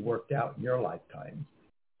already worked out in your lifetime.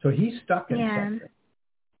 So he's stuck in something.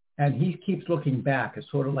 And he keeps looking back. It's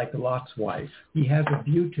sort of like Lot's wife. He has a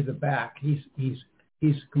view to the back. He's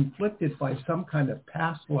he's conflicted by some kind of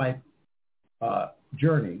past life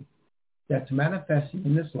journey that's manifesting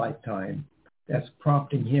in this lifetime that's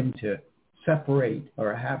prompting him to separate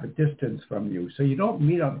or have a distance from you. So you don't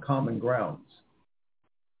meet on common grounds.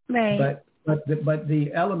 Right. But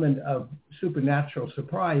the element of supernatural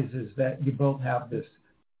surprise is that you both have this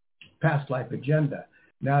past life agenda.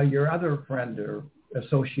 Now, your other friend or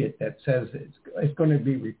associate that says it's going to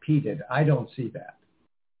be repeated, I don't see that.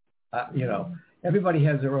 Everybody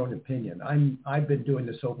has their own opinion. I've been doing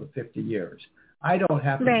this over 50 years. I don't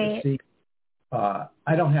happen to see.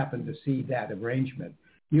 I don't happen to see that arrangement.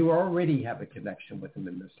 You already have a connection with him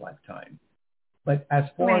in this lifetime. But as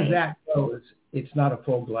far as that goes, it's not a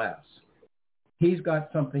full glass. He's got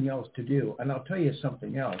something else to do. And I'll tell you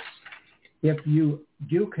something else. If you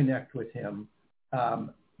do connect with him,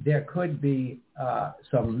 there could be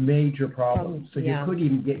some major problems. So you could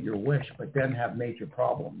even get your wish, but then have major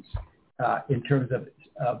problems in terms of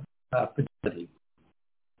fidelity.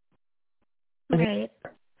 Right.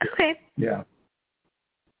 Okay. Yeah.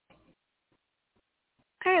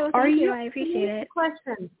 All right. Well, thank you. I appreciate it.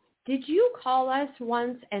 Question. Did you call us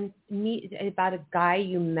once and meet about a guy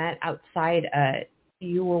you met outside?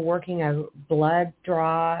 You were working a blood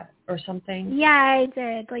draw or something? Yeah, I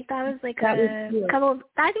did. Like that was like a couple.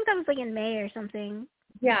 I think that was like in May or something.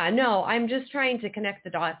 Yeah, no, I'm just trying to connect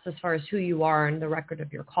the dots as far as who you are and the record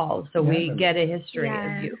of your calls, so we get a history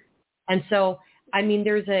of you. And so, I mean,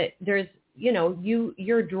 you're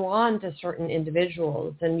drawn to certain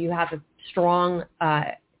individuals, and you have a strong.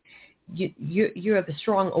 You have a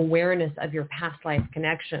strong awareness of your past life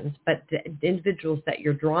connections, but the individuals that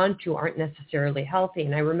you're drawn to aren't necessarily healthy.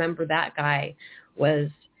 And I remember that guy was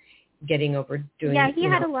getting overdoing. Yeah, he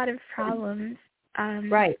had a lot of problems.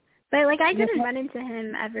 Right. But like I didn't run into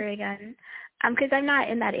him ever again, because I'm not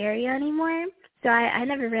in that area anymore. So I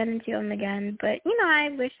never ran into him again. But I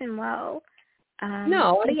wish him well.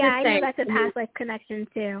 No, but yeah, I know that's a past life connection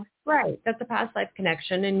too. Right, that's a past life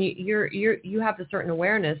connection, and you have a certain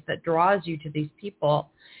awareness that draws you to these people,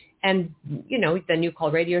 and then you call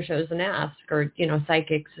radio shows and ask, or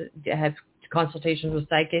psychics have consultations with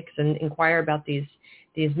psychics and inquire about these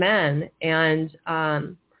men, and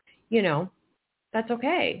that's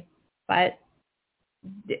okay, but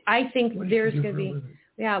I think there's going to be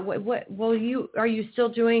are you still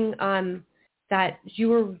doing that you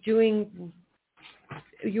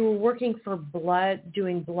were working for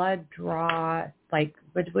doing blood draw, like,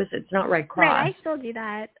 what was it? It's not Red Cross. Right, I still do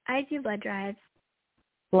that. I do blood drives.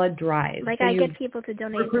 Blood drives. Like, so I get people to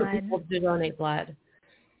donate blood. People to donate blood.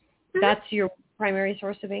 Mm-hmm. That's your primary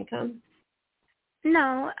source of income?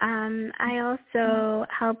 No, I also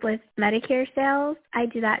help with Medicare sales. I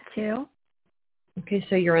do that too. Okay,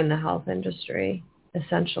 so you're in the health industry,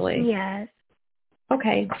 essentially. Yes.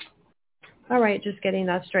 Okay. All right, just getting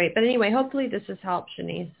that straight. But anyway, hopefully this has helped,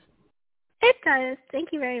 Shanice. It does.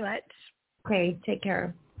 Thank you very much. Okay, take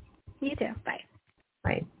care. You too. Bye.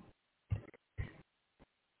 Bye.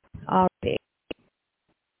 All right.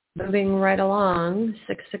 Moving right along,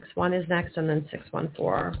 661 is next, and then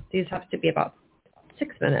 614. These have to be about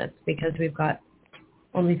 6 minutes because we've got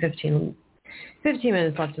only 15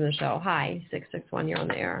 minutes left in the show. Hi, 661, you're on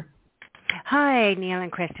the air. Hi, Neil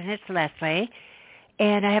and Kristin. It's Leslie.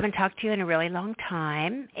 And I haven't talked to you in a really long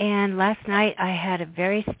time. And last night I had a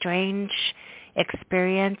very strange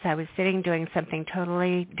experience. I was sitting doing something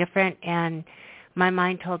totally different, and my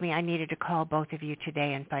mind told me I needed to call both of you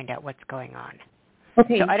today and find out what's going on.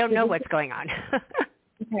 Okay. So I don't know what's going on.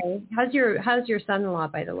 Okay. How's your son-in-law,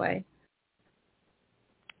 by the way?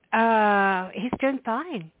 He's doing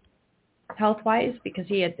fine. Health-wise, because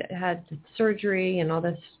he had surgery and all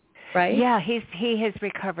this. Right? Yeah, he has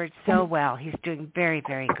recovered so well. He's doing very,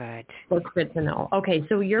 very good. That's good to know. Okay,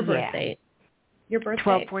 so your birth date. Your birth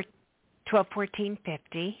date.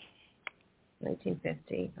 12/14/50.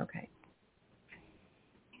 1950. Okay.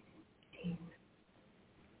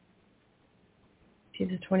 She's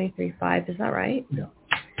a 23/5. Is that right? Yeah.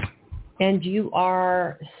 And you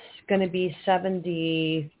are going to be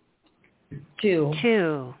 72.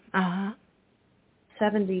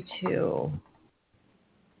 72.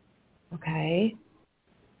 Okay.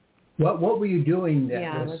 What were you doing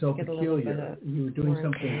that was so peculiar? You were doing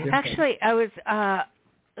something different. Actually, I was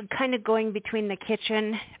kind of going between the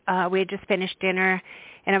kitchen. We had just finished dinner,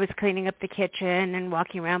 and I was cleaning up the kitchen and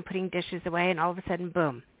walking around putting dishes away, and all of a sudden,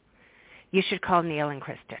 boom, you should call Neil and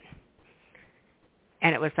Kristin.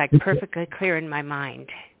 And it was like perfectly clear in my mind.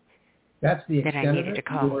 That's the extent that I needed to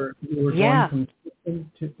call. You were going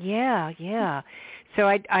from to... Yeah. So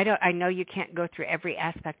I know you can't go through every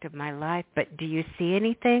aspect of my life, but do you see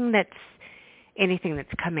anything that's anything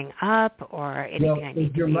that's coming up or anything I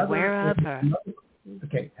need to be aware of? Or...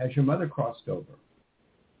 Okay, has your mother crossed over?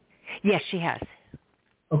 Yes, she has.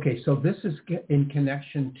 Okay, so this is in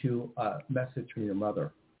connection to a message from your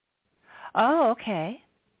mother. Oh, okay.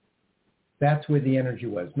 That's where the energy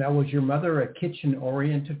was. Now, was your mother a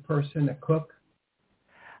kitchen-oriented person, a cook?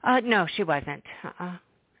 No, she wasn't.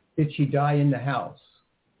 Did she die in the house?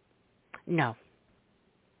 No.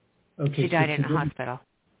 Okay, she died in a hospital.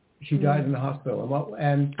 She died in the hospital.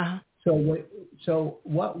 So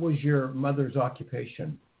what was your mother's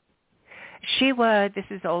occupation? She was, this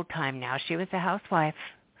is old time now, she was a housewife.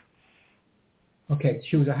 Okay,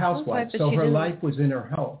 she was a housewife, so her life was in her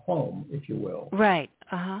home, if you will. Right,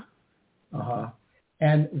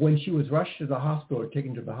 And when she was rushed to the hospital or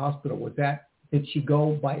taken to the hospital, did she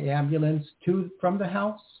go by ambulance from the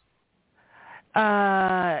house?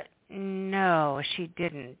 No, she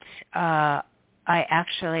didn't. I'm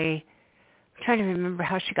trying to remember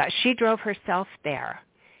how she drove herself there,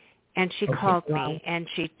 and she called me, and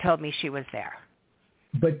she told me she was there.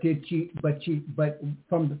 But to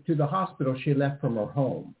the hospital, she left from her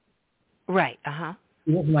home. Right, It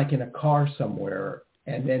wasn't like in a car somewhere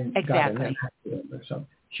and then got in an accident or something.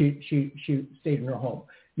 She stayed in her home.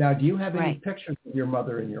 Now, do you have any pictures of your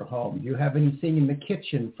mother in your home? Do you have anything in the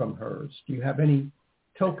kitchen from hers? Do you have any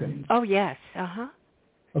tokens? Oh, yes,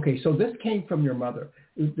 Okay, so this came from your mother.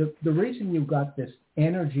 The reason you got this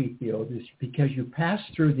energy field is because you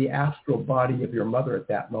passed through the astral body of your mother at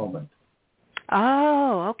that moment.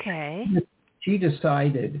 Oh, okay. She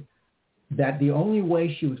decided that the only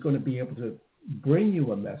way she was going to be able to bring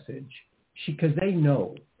you a message, because they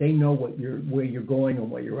know where you're going and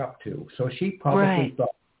what you're up to. So she probably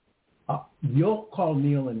thought, you'll call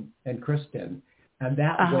Neil and Kristin, and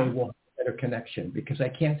that way we'll have a better connection, because I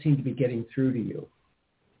can't seem to be getting through to you.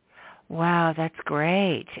 Wow, that's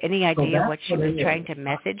great. Any idea what she was trying to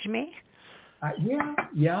message me?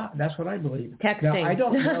 Yeah, that's what I believe. Texting. Now, I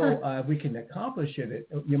don't know if we can accomplish it.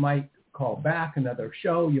 You might call back another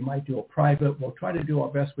show. You might do a private. We'll try to do our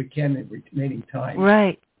best we can in remaining time.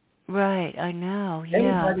 Right. I know,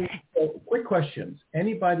 yeah. Quick questions.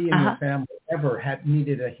 Anybody in your family ever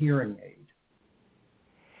needed a hearing aid?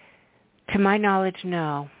 To my knowledge,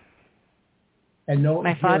 no. And no.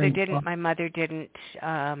 My father didn't. My mother didn't.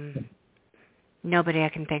 Nobody I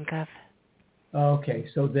can think of. Okay,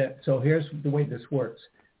 so here's the way this works.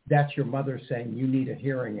 That's your mother saying you need a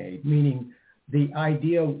hearing aid, meaning the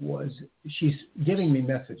idea was she's giving me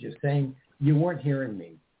messages saying you weren't hearing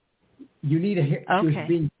me. You need she was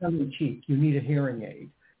being tongue-in-cheek. You need a hearing aid.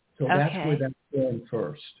 So that's where that's going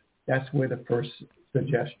first. That's where the first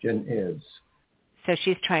suggestion is. So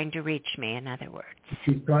she's trying to reach me, in other words.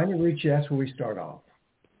 She's trying to reach you. That's where we start off.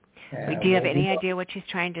 Do you have any idea what she's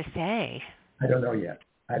trying to say? I don't know yet.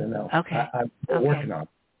 I don't know. Okay. We're working on it.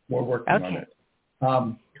 We're working on it.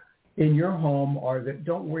 In your home,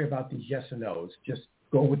 don't worry about these yes and no's. Just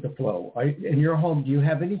go with the flow. In your home, do you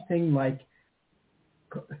have anything like,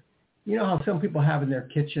 you know how some people have in their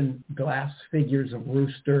kitchen glass figures of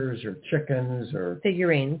roosters or chickens or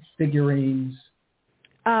figurines?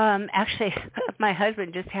 Actually, my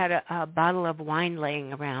husband just had a bottle of wine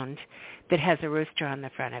laying around that has a rooster on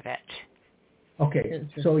the front of it. Okay,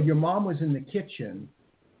 so your mom was in the kitchen.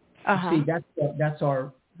 See, that's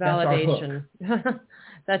our validation.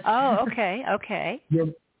 That's our hook. Okay.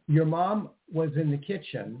 Your mom was in the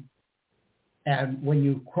kitchen, and when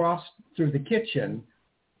you crossed through the kitchen,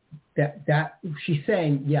 that she's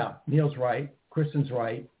saying, yeah, Neil's right, Kristin's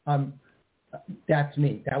right. That's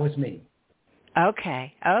me. That was me.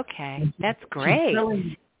 Okay. That's great.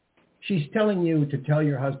 She's telling you to tell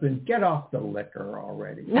your husband, get off the liquor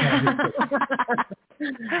already.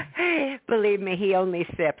 Believe me, he only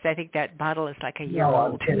sips. I think that bottle is like a year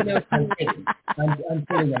old. I'm kidding.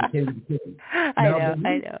 I'm kidding. I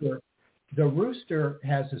know. The rooster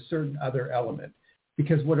has a certain other element,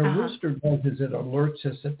 because what a rooster does is it alerts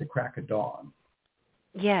us at the crack of dawn.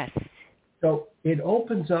 Yes. So it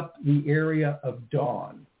opens up the area of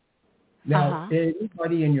dawn. Now,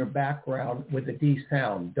 anybody in your background with a D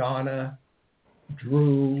sound, Donna,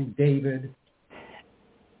 Drew, David?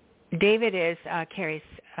 David is Carrie's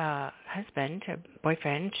husband, or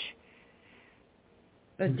boyfriend.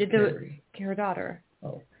 Her daughter.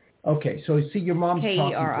 Oh, okay. So see, your mom's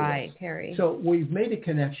talking to us. Carrie. So we've made a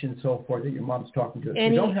connection so far that your mom's talking to us.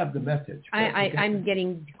 We don't have the message. I'm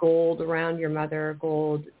getting gold around your mother,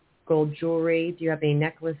 gold jewelry. Do you have any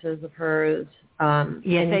necklaces of hers?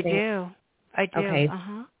 Yes, anything? I do. Okay.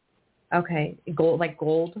 Okay. Gold, like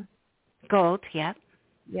gold? Gold, yeah.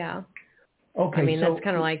 Yeah. Okay. I mean, that's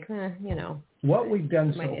kind of like, you know. What we've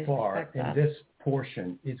done so far in this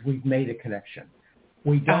portion is we've made a connection.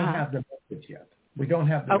 We don't have the message yet. We don't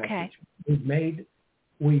have the message.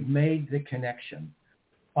 We've made the connection.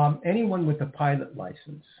 Anyone with a pilot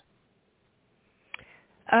license?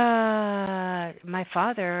 My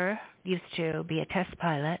father used to be a test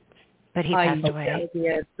pilot, but he passed away.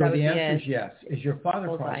 So the answer is yes. Is your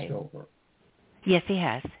father crossed over? Yes, he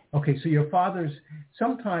has. Okay, so your father's,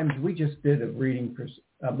 sometimes we just did a reading for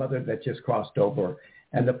a mother that just crossed over,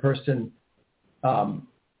 and the person,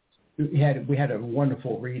 we had a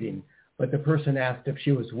wonderful reading, but the person asked if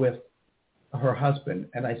she was with her husband,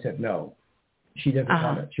 and I said no. She doesn't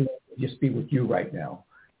want it. She wants to just be with you right now.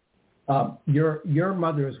 Your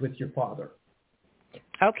mother is with your father.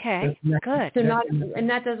 Okay, good. So and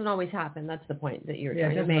that doesn't always happen. That's the point that you're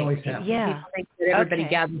trying to make. It doesn't always happen. Yeah. People think that everybody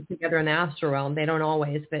gathers together in the astral realm. They don't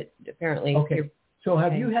always, but apparently. Okay. So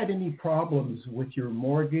have you had any problems with your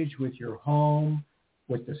mortgage, with your home,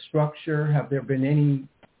 with the structure? Have there been any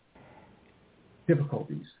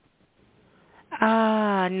difficulties?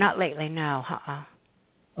 Not lately, no.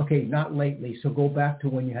 Okay, not lately. So go back to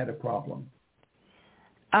when you had a problem.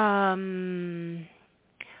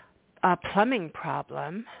 A plumbing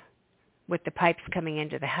problem with the pipes coming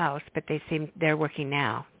into the house, but they're working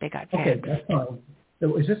now. They got fixed. Okay, that's fine.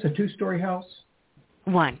 So is this a 2-story house?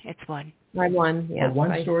 One. It's one. One, yeah. A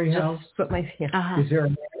 1-story house?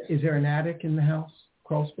 Is there an attic in the house?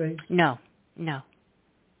 Crawl space? No.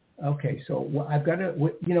 Okay, so I've got to,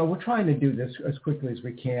 we're trying to do this as quickly as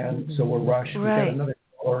we can, so we're rushed. We've got another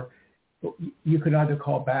caller. You could either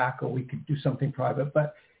call back or we could do something private,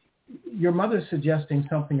 but your mother's suggesting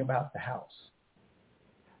something about the house.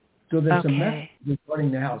 So there's a message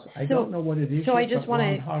regarding the house. I don't know what it is. So I just want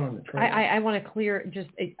to, I want to clear,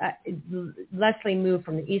 Leslie moved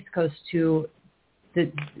from the East Coast to the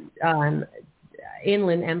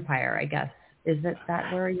Inland Empire, I guess. Is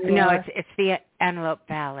that where you are? No, it's the Antelope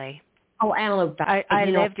Valley. Oh, Antelope Valley. I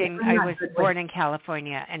was born in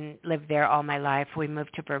California and lived there all my life. We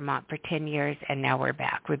moved to Vermont for 10 years, and now we're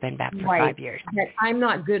back. We've been back for 5 years. I'm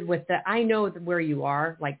not good with that. I know where you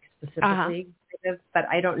are, like specifically, but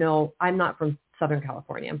I don't know. I'm not from Southern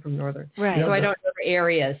California. I'm from Northern. Right. So I don't know the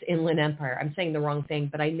areas, Inland Empire. I'm saying the wrong thing,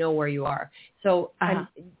 but I know where you are. So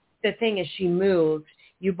the thing is, she moved.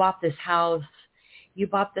 You bought this house.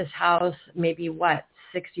 Maybe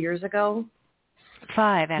 6 years ago?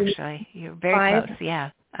 5, actually. You're very close.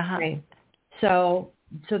 Yeah. Okay. So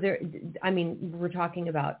there. I mean, we're talking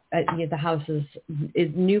about the house is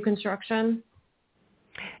new construction.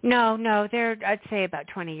 No, they're I'd say about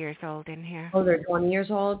 20 years old in here. Oh, they're 20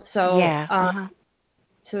 years old. So yeah.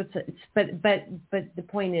 So but the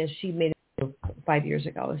point is, she made it 5 years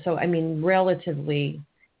ago. So I mean, relatively,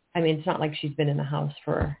 it's not like she's been in the house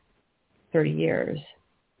for 30 years.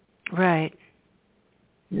 Last Right.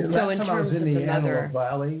 time I was in the Antelope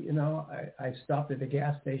Valley, I stopped at a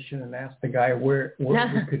gas station and asked the guy where we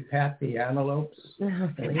could pat the antelopes.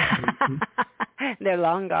 They're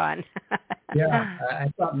long gone. Yeah, I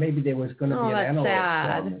thought maybe there was going to be an antelope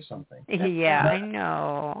farm or something. Yeah, I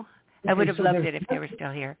know. I would have loved it if they were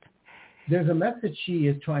still here. There's a message she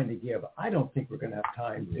is trying to give. I don't think we're going to have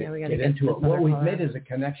time to get into it. What we've made is a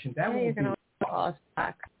connection. That will be. Call us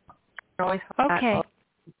back.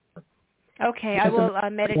 Okay, I will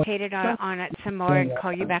meditate on it some more and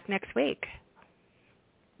call you back next week.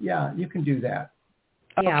 Yeah, you can do that.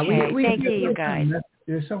 Yeah, thank you guys.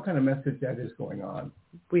 There's some kind of message that is going on.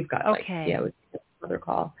 We've got another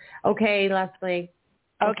call. Okay, Leslie.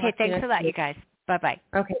 Okay, thanks a lot, you guys. Bye-bye.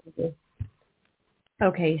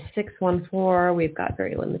 Okay, 614. We've got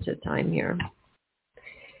very limited time here.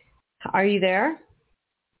 Are you there?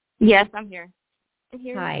 Yes, I'm here.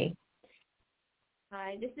 Hi.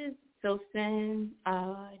 Hi, this is Filson.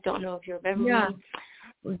 I don't know if you remember me.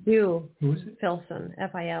 We do. Who is it? Filson,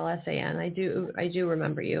 Filsan. I do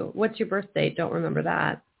remember you. What's your birth date? Don't remember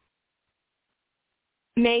that.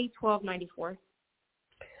 May 1294.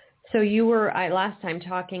 So you were last time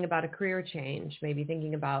talking about a career change, maybe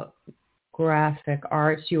thinking about graphic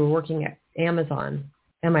arts. You were working at Amazon.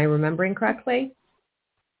 Am I remembering correctly?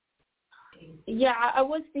 Yeah, I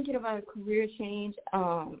was thinking about a career change.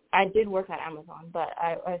 I did work at Amazon, but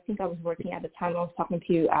I think I was working at the time I was talking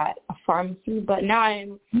to you at a pharmacy. But now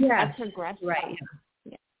I've progressed. Right.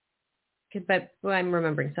 Yeah. But I'm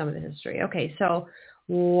remembering some of the history. Okay, so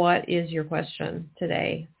what is your question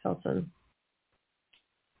today, Felton?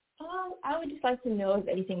 I would just like to know if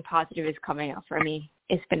anything positive is coming up for me.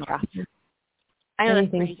 It's been rough. I know that's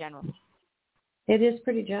pretty general. It is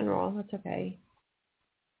pretty general. That's okay.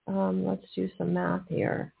 Let's do some math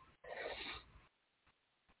here.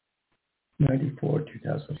 94,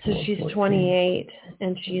 2004. So she's 14. 28,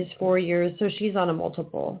 and she's 4 years. So she's on a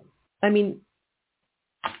multiple. I mean,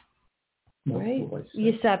 right?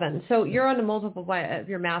 You 7. So you're on a multiple by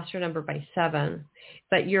your master number by 7,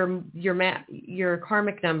 but your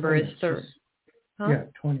karmic number is 30. Huh? Yeah,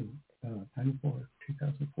 94,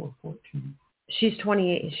 2004, 14. She's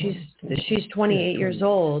 28. She's 28 years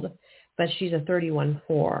old, but she's a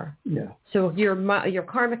 31-4. Yeah. So your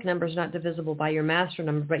karmic number is not divisible by your master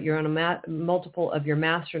number, but you're on a multiple of your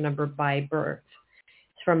master number by birth.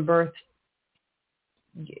 From birth,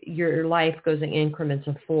 your life goes in increments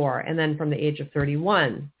of 4, and then from the age of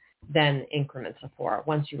 31, then increments of 4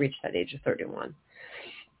 once you reach that age of 31.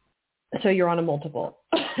 So you're on a multiple.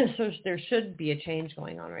 So there should be a change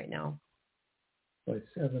going on right now. By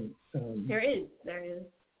 7. There is.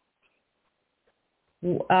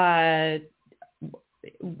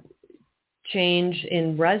 Change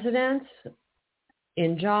in residence,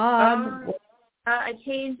 in job. I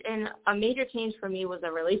changed, and a major change for me was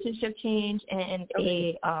a relationship change, and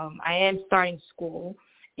I am starting school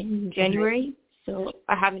in January, so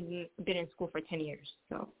I haven't been in school for 10 years.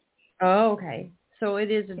 So. Oh, okay. So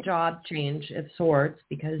it is a job change of sorts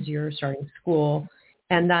because you're starting school,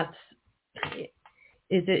 and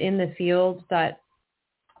is it in the field that,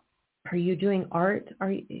 are you doing art?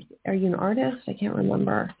 Are you an artist? I can't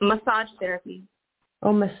remember. Massage therapy.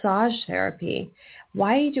 Oh, massage therapy.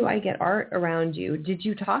 Why do I get art around you? Did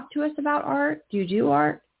you talk to us about art? Do you do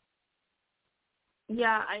art?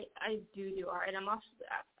 Yeah, I do art, and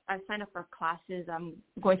I signed up for classes. I'm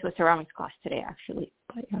going to a ceramics class today, actually.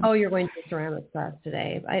 But, Oh, you're going to a ceramics class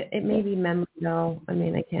today. It may be memory, though. I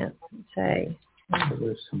mean, I can't say. So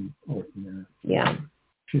there's some art in there. Yeah.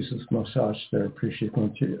 She's a massage therapist. She's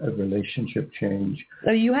going through a relationship change.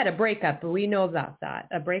 So you had a breakup, but we know about that.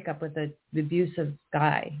 A breakup with the abusive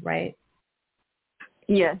guy, right?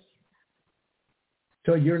 Yes.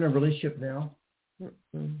 So you're in a relationship now?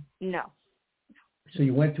 Mm-mm. No. So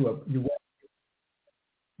you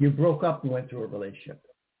broke up and went through a relationship.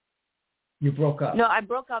 You broke up. No, I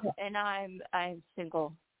broke up and I'm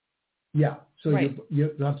single. Yeah. So right.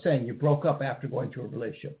 I'm saying you broke up after going through a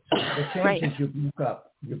relationship. So the change is you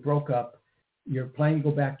broke up. You're planning to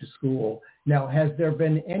go back to school. Now, has there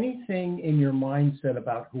been anything in your mindset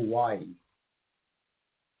about Hawaii?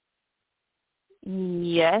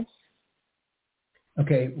 Yes.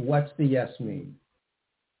 Okay. What's the yes mean?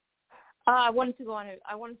 I wanted to go on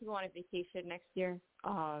a vacation next year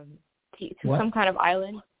to what? some kind of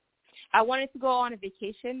island. I wanted to go on a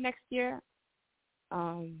vacation next year.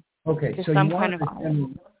 Okay, so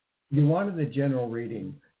you wanted the general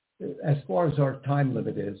reading. As far as our time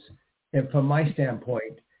limit is, and from my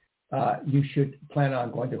standpoint, you should plan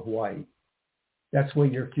on going to Hawaii. That's where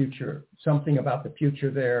your future, something about the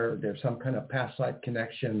future there's some kind of past life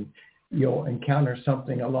connection. You'll encounter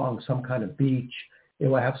something along some kind of beach. It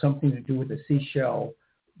will have something to do with a seashell,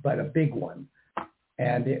 but a big one.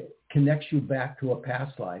 And it connects you back to a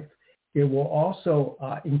past life. It will also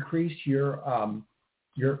increase the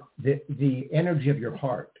energy of your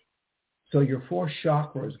heart. So your 4th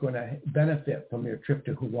chakra is going to benefit from your trip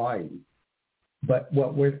to Hawaii. But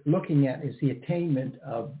what we're looking at is the attainment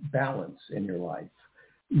of balance in your life.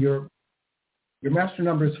 Your master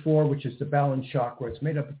number is 4, which is the balance chakra. It's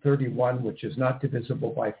made up of 31, which is not divisible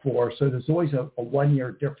by 4. So there's always a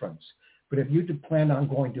 1-year difference. But if you plan on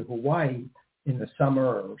going to Hawaii in the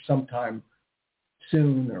summer or sometime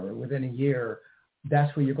soon or within a year,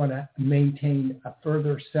 that's where you're going to maintain a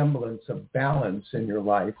further semblance of balance in your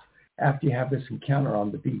life after you have this encounter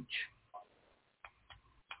on the beach.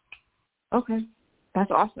 Okay. That's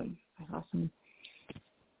awesome.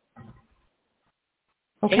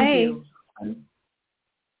 Okay.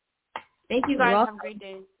 Thank you guys. Have a great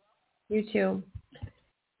day. You too.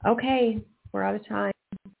 Okay. We're out of time.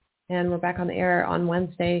 And we're back on the air on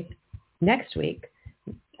Wednesday next week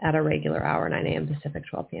at a regular hour, 9 a.m. Pacific,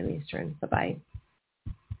 12 p.m. Eastern. Bye-bye.